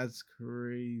 bro. That's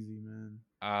crazy, man.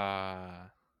 Uh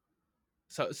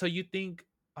so you think,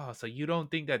 oh, so you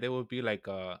don't think that there would be like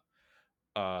a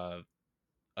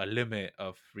a limit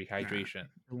of Nah, rehydration.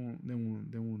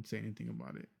 they won't say anything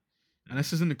about it unless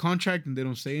Mm. it's in the contract and they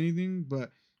don't say anything.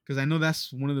 But because I know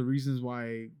that's one of the reasons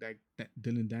why that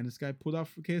Dylan Dennis guy pulled out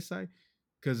for KSI,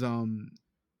 because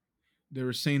they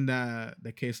were saying that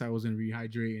KSI was gonna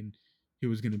rehydrate and he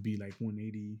was gonna be like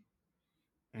 180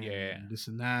 Yeah, and this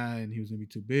and that, and he was gonna be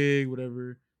too big,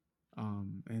 whatever.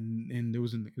 And it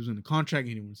was in the contract, and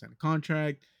he didn't want to sign the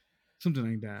contract, something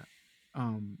like that.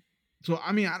 Um, so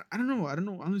I mean, I don't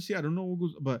know, honestly, I don't know what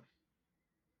goes, but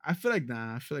I feel like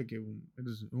I feel like it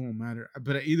won't matter.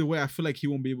 But either way, I feel like he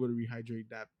won't be able to rehydrate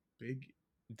that big.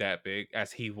 that big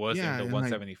as he was in Yeah, the and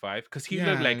like 175 because he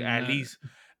looked yeah, like and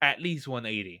at least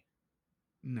 180.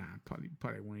 nah, probably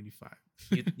 185.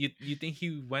 You think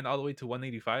he went all the way to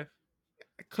 185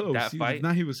 Close. that He was, if fight?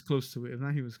 not, he was close to it. If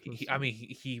not, he was close I to it. mean,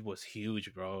 he was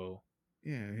huge, bro.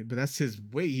 Yeah, but that's his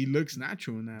weight. He looks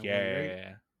natural in that way, right?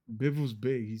 Yeah, Bivens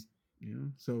big.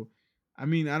 So I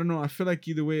mean, I don't know. I feel like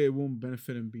either way, it won't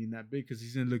benefit him being that big because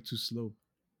he's gonna look too slow.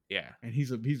 yeah, And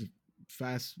he's a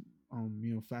fast,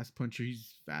 fast puncher.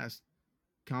 He's fast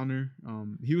counter.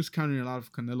 He was countering a lot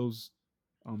of Canelo's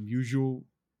usual,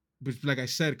 but like I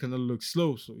said, Canelo looked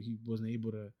slow, so he wasn't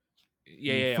able to,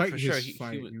 yeah, fight for sure. his He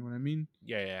fight. was. You know what I mean?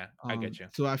 Yeah, I get you.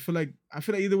 So I feel like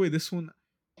either way, this one,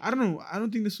 I don't know. I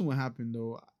don't think this one will happen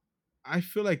though. I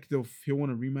feel like he'll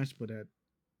want a rematch, but at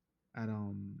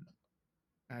um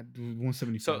at So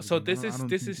 175 so again. I don't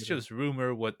this think is it'll. just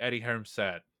rumor what Eddie Hearn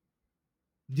said.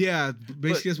 Yeah, But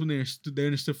basically that's when they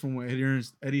understood from what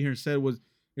Eddie Hearn said was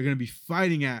they're gonna be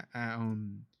fighting at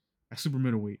super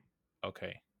middleweight.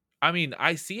 okay. I mean,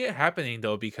 I see it happening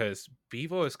though because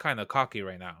Bevo is kind of cocky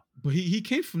right now. But he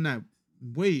came from that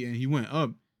weight and he went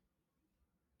up.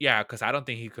 Yeah, because I don't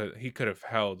think he could have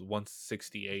held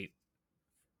 168.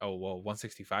 Oh well,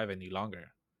 165 any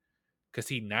longer because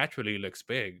he naturally looks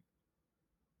big.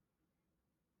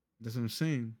 That's what I'm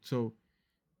saying. So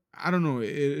I don't know.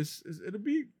 It'll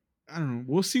be. I don't know.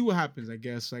 We'll see what happens. I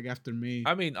guess like after May.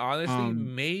 I mean, honestly,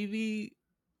 Um. maybe.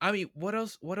 I mean, what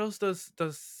else? What else does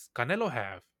Canelo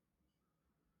have?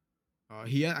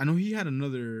 I know he had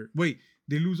another. Wait,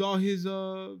 they lose all his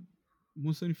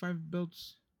 175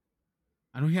 belts.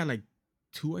 I know he had like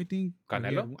two. I think, or he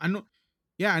had. Canelo? I know.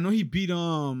 Yeah, I know he beat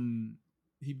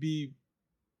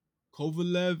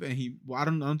Kovalev and he. Well, I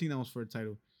don't think that was for a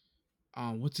title.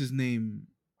 What's his name?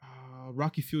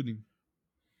 Rocky Fielding.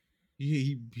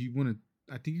 He won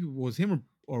a. I think it was him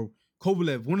or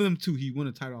Kovalev. One of them two. He won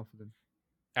a title off of them.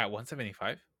 At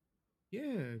 175?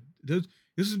 Yeah, this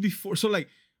was before. So like,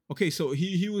 okay, so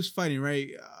he was fighting right.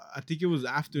 I think it was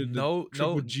after the No,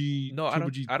 Triple no, G no. Triple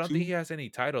G I don't think he two. has any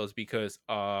titles because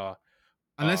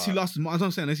Unless he uh lost them, all, that's what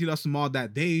I'm saying. Unless he lost them all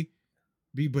that day,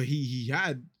 but he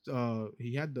had the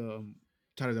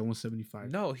titles at 175.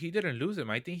 no, he didn't lose him.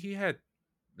 I think he had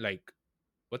like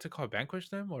what's it called, vanquish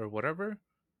them or whatever.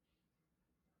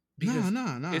 Nah, Because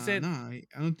nah, nah, isn't nah. I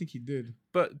don't think he did.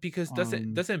 but because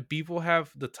Um, doesn't Bevo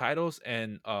have the titles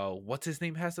and what's his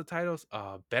name has the titles?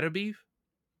 Better Beef?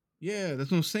 yeah,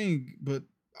 that's what I'm saying. But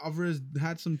Alvarez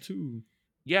had some too.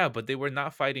 Yeah, but they were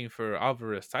not fighting for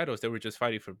Alvarez titles. They were just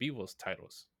fighting for Bevo's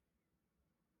titles.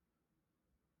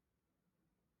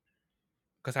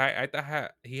 Because I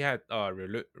thought he had Or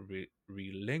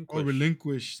relinquished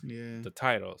relinquished. Yeah, the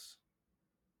titles.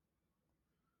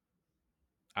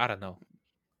 I don't know.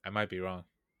 I might be wrong.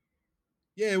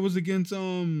 yeah. It was against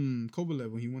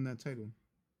Kovalev when he won that title.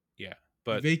 Yeah, He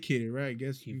but vacated, right? I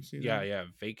guess you he can say yeah that.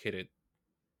 vacated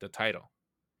the title.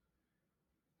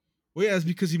 Well, yeah, it's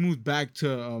because he moved back to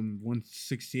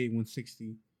 168,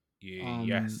 160. Um,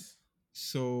 Yes,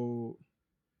 so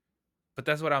but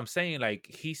that's what I'm saying. Like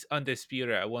he's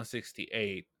undisputed at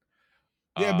 168.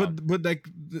 yeah, Um, but like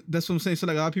that's what I'm saying. So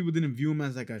like a lot of people didn't view him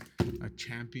as like a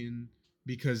champion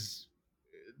because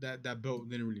that belt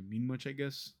didn't really mean much, I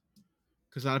guess.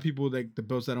 Because a lot of people like the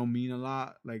belts that don't mean a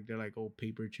lot, like they're like, oh,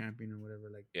 paper champion or whatever.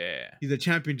 Like yeah, he's a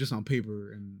champion just on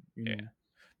paper, and yeah.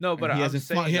 No, and but I'm he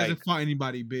saying hasn't like, fought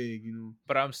anybody big,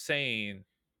 but I'm saying,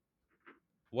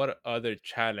 what other Oh, but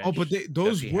challenge they does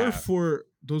those he were have? for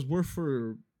Bevo's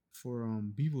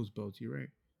belts. You're right.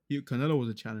 Canelo was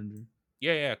a challenger.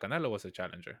 Yeah, Canelo was a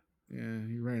challenger. Yeah,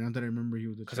 you're right. Now that I remember, he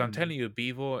was a Because I'm challenger. telling you,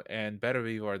 Bevo and Better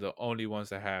Bevo are the only ones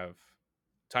that have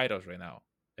titles right now,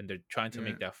 and they're trying to Yeah,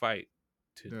 make that fight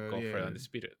to the go for yeah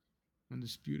undisputed.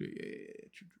 undisputed. Yeah.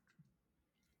 True.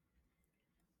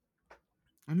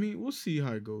 I mean, we'll see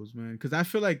how it goes, man. Because I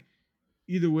feel like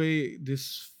either way,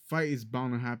 this fight is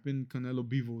bound to happen. Canelo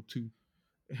Bevo too.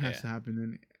 It has Yeah, to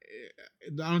happen,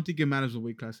 and I don't think it matters the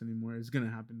weight class anymore. It's gonna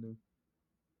happen though.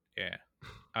 yeah.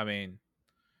 I mean,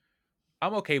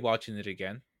 I'm okay watching it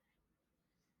again.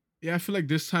 Yeah, I feel like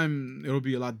this time it'll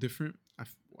be a lot different.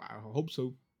 I hope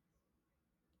so.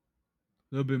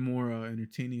 A little bit more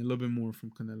entertaining, a little bit more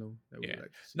from Canelo that we would Yeah.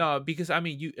 like to see. No, because I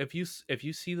mean, you if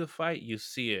you see the fight, you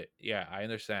see it. Yeah, I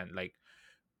understand. Like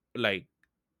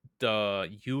the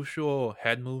usual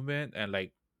head movement and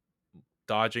like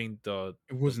dodging It the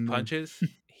wasn't there. punches,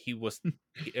 it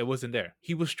wasn't there.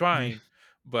 He was Yeah, trying,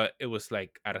 but it was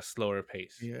like at a slower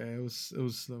pace. yeah, it was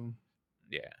slow.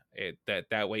 Yeah,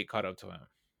 that weight caught up to him.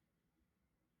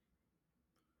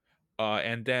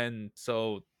 And then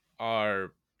so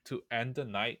our to end the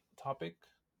night topic,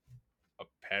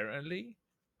 apparently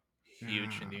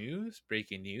huge Ah, news,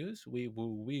 breaking news. We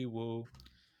woo.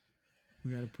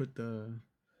 we gotta put the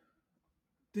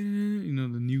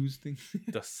news thing.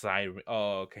 The siren.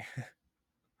 Oh, okay.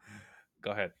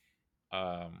 Go ahead.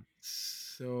 Um,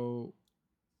 So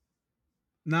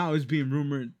now it's being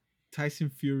rumored Tyson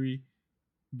Fury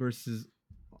versus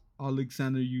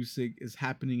Alexander Usyk is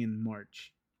happening in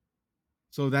March.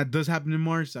 So that does happen in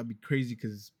March. That'd be crazy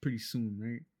because it's pretty soon,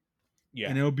 right? yeah,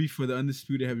 And it'll be for the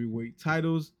undisputed heavyweight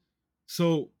titles.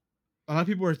 So a lot of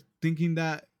people are thinking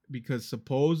that because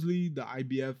supposedly the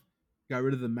IBF got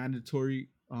rid of the mandatory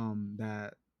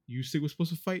that Usyk was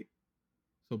supposed to fight.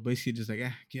 So basically, just like,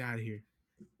 get out of here.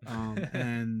 Um,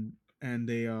 and and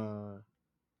they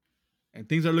and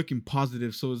things are looking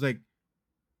positive. So it's like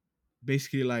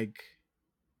basically like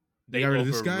they got rid of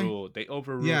this guy. they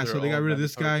overruled Yeah, their so they got own rid of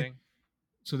this mandatory guy. thing.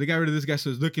 So they got rid of this guy. So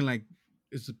it's looking like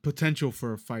it's a potential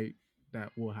for a fight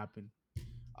that will happen.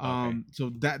 Okay,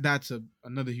 So that's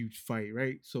another huge fight,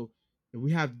 right? So if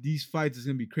we have these fights, it's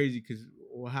gonna be crazy because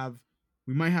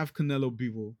we might have Canelo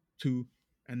Bivol too,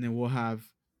 and then we'll have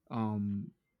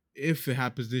if it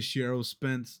happens this year, Errol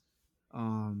Spence,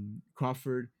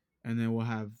 Crawford, and then we'll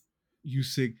have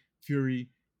Usyk, Fury,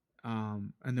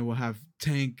 and then we'll have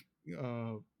Tank,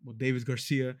 Davis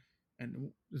Garcia,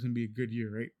 and it's gonna be a good year,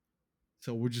 right?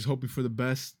 So we're just hoping for the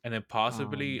best. and then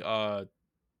possibly Um,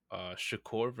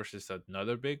 Shakur versus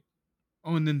another big.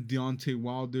 Oh, and then Deontay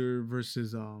Wilder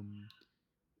versus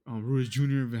Ruiz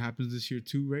Jr. if it happens this year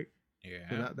too, right? So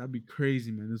Yeah, that'd be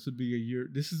crazy, man. This would be a year.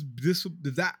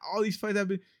 That all these fights that'd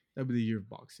be the year of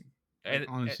boxing. Like and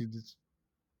honestly, this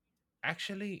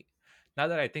actually, now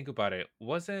that I think about it,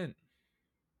 wasn't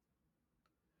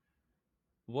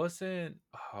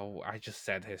oh I just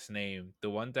said his name, the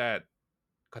one that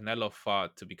Canelo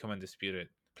fought to become undisputed.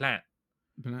 Plant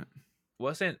but not,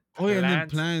 wasn't oh yeah, and then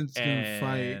Plant Plant's gonna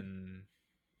fight and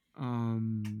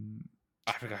um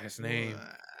I forgot his well, name.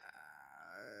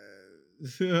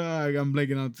 I'm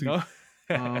blanking out too. No.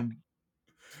 Um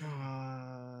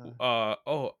uh,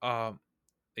 Oh,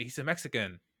 he's a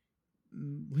Mexican.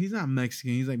 he's not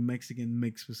Mexican. He's like Mexican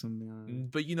mixed with something. I don't know.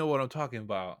 But you know what I'm talking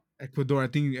about. Ecuador, I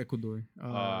think Ecuador. Uh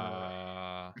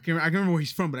I can't remember where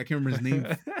he's from, but I can't remember his name.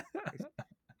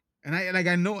 And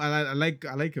I know I like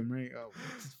him, right? Oh, what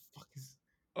the fuck is?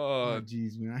 Oh, uh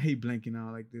jeez, man, I hate blanking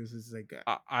out like this. It's like,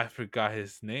 I forgot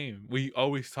his name. We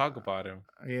always talk about him.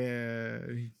 yeah,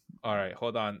 All right,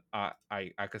 hold on. I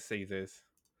could say this.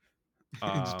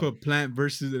 just put plant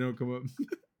versus, it'll come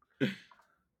up.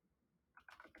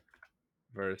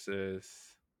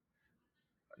 Versus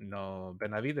no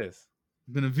Benavides.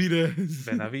 Benavides.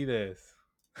 Benavides.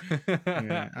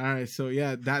 Yeah. All right. So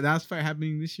yeah, that's fight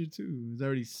happening this year too. It's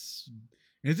already.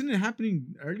 Isn't it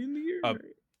happening early in the year? Right?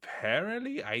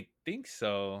 Apparently, I think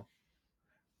so.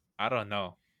 I don't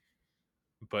know.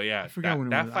 But I yeah, forgot that when it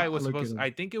that was. fight I'll was look it supposed up. I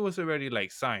think it was already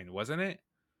like signed, wasn't it?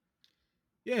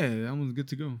 Yeah, that one's good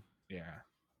to go. Yeah.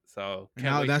 So, And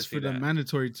can't now wait to that's see for the that.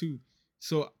 mandatory too.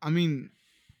 So I mean,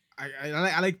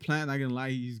 I like Plant. Not gonna lie,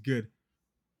 he's good.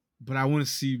 But I want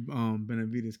to see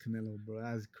Benavides Canelo, bro.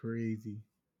 That's crazy.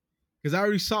 Because I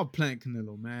already saw Plant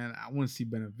Canelo, man. I want to see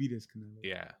Benavides Canelo.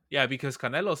 Yeah. Yeah, because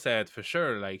Canelo said for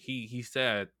sure, like he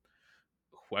said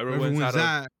whoever Whoever wins wins out of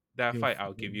that, that he'll. fight,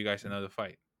 I'll give you guys another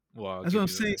fight. Well, I'll That's what give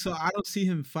I'm you saying. the So I don't see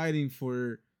him fighting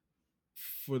for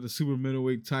the super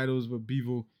middleweight titles with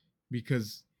Bevo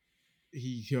because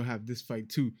he'll have this fight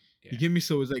too. yeah. You get me?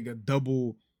 So it's like a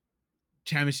double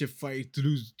championship fight to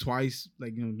lose twice,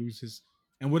 like lose his.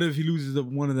 And what if he loses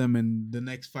one of them and the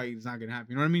next fight is not gonna happen?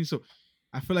 You know what I mean? So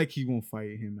I feel like he won't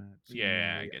fight him at super Yeah,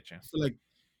 I middleweight. get you.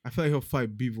 I feel like he'll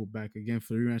fight Bevo back again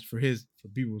for the rematch for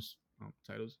Bevo's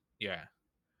titles. Yeah.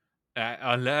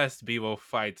 Unless Bevo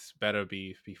fights Better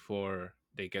Beef before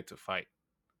they get to fight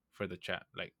for the chat.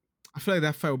 Like, I feel like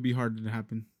that fight would be harder to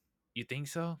happen you think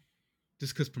so?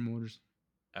 just because promoters.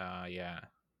 Yeah.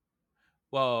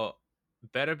 Well,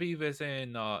 Better Beef is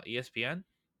in ESPN,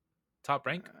 top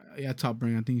rank, Yeah, top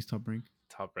rank. I think he's top rank.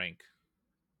 top rank,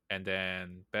 and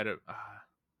then better.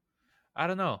 I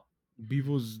don't know.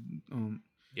 Bevo's. I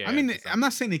Yeah, mean, because I'm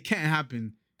not saying it can't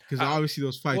happen because uh, obviously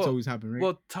those fights well, always happen, right?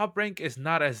 well, top rank is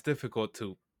not as difficult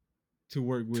To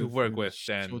work to with work with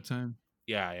than Showtime.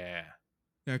 yeah, yeah,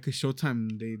 Yeah, because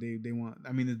Showtime they want.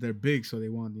 I mean, they're big, so they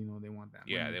want they want that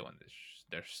yeah. money. They want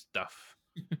their stuff.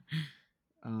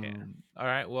 Yeah. um, All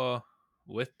right. Well,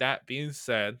 with that being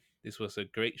said, this was a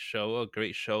great show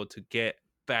to get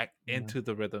back yeah, into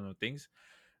the rhythm of things.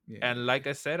 And yeah, like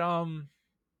I said,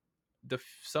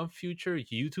 some future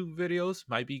YouTube videos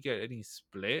might be getting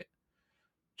split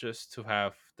just to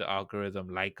have the algorithm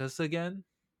like us again,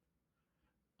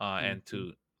 cool, and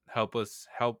cool. to help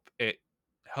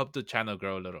the channel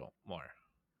grow a little more.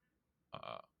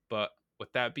 Uh, but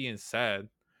with that being said,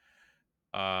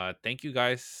 thank you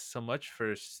guys so much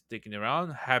for sticking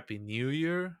around. Happy New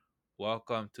Year!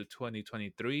 Welcome to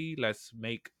 2023. Let's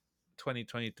make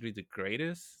 2023 the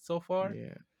greatest so far.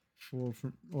 Yeah, for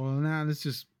well, nah, let's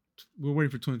just we're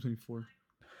waiting for 2024.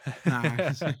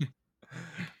 Nah,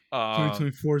 um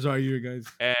 2024 is our year, guys.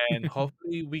 and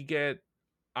hopefully we get,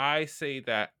 I say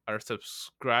that our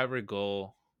subscriber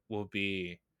goal will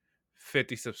be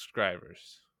 50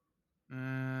 subscribers.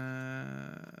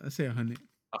 Let's say 100.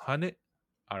 100.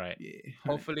 All right, Yeah,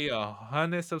 100. hopefully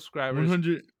 100 subscribers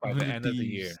 100, by the 100 end of the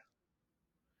year. thieves.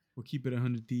 We'll keep it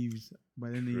 100 thieves by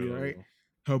the end of the year. All right, True.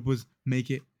 help us make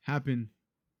it happen.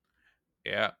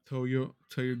 Yeah. Tell your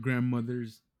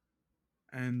grandmothers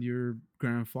and your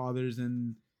grandfathers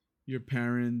and your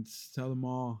parents. Tell them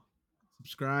all.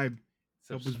 Subscribe.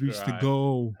 Help us reach the Subscribe.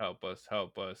 goal. Help us.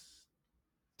 Help us.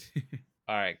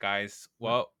 All right, guys. But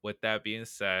Well, with that being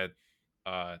said,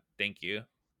 thank you.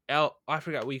 Oh, I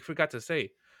forgot. We forgot to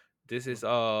say, this is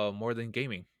more than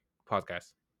gaming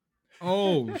podcast.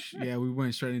 oh yeah, we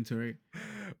went straight into it.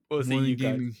 We'll see More than you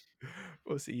guys. gaming.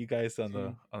 We'll see you guys on See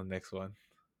the you. next one.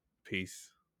 Peace.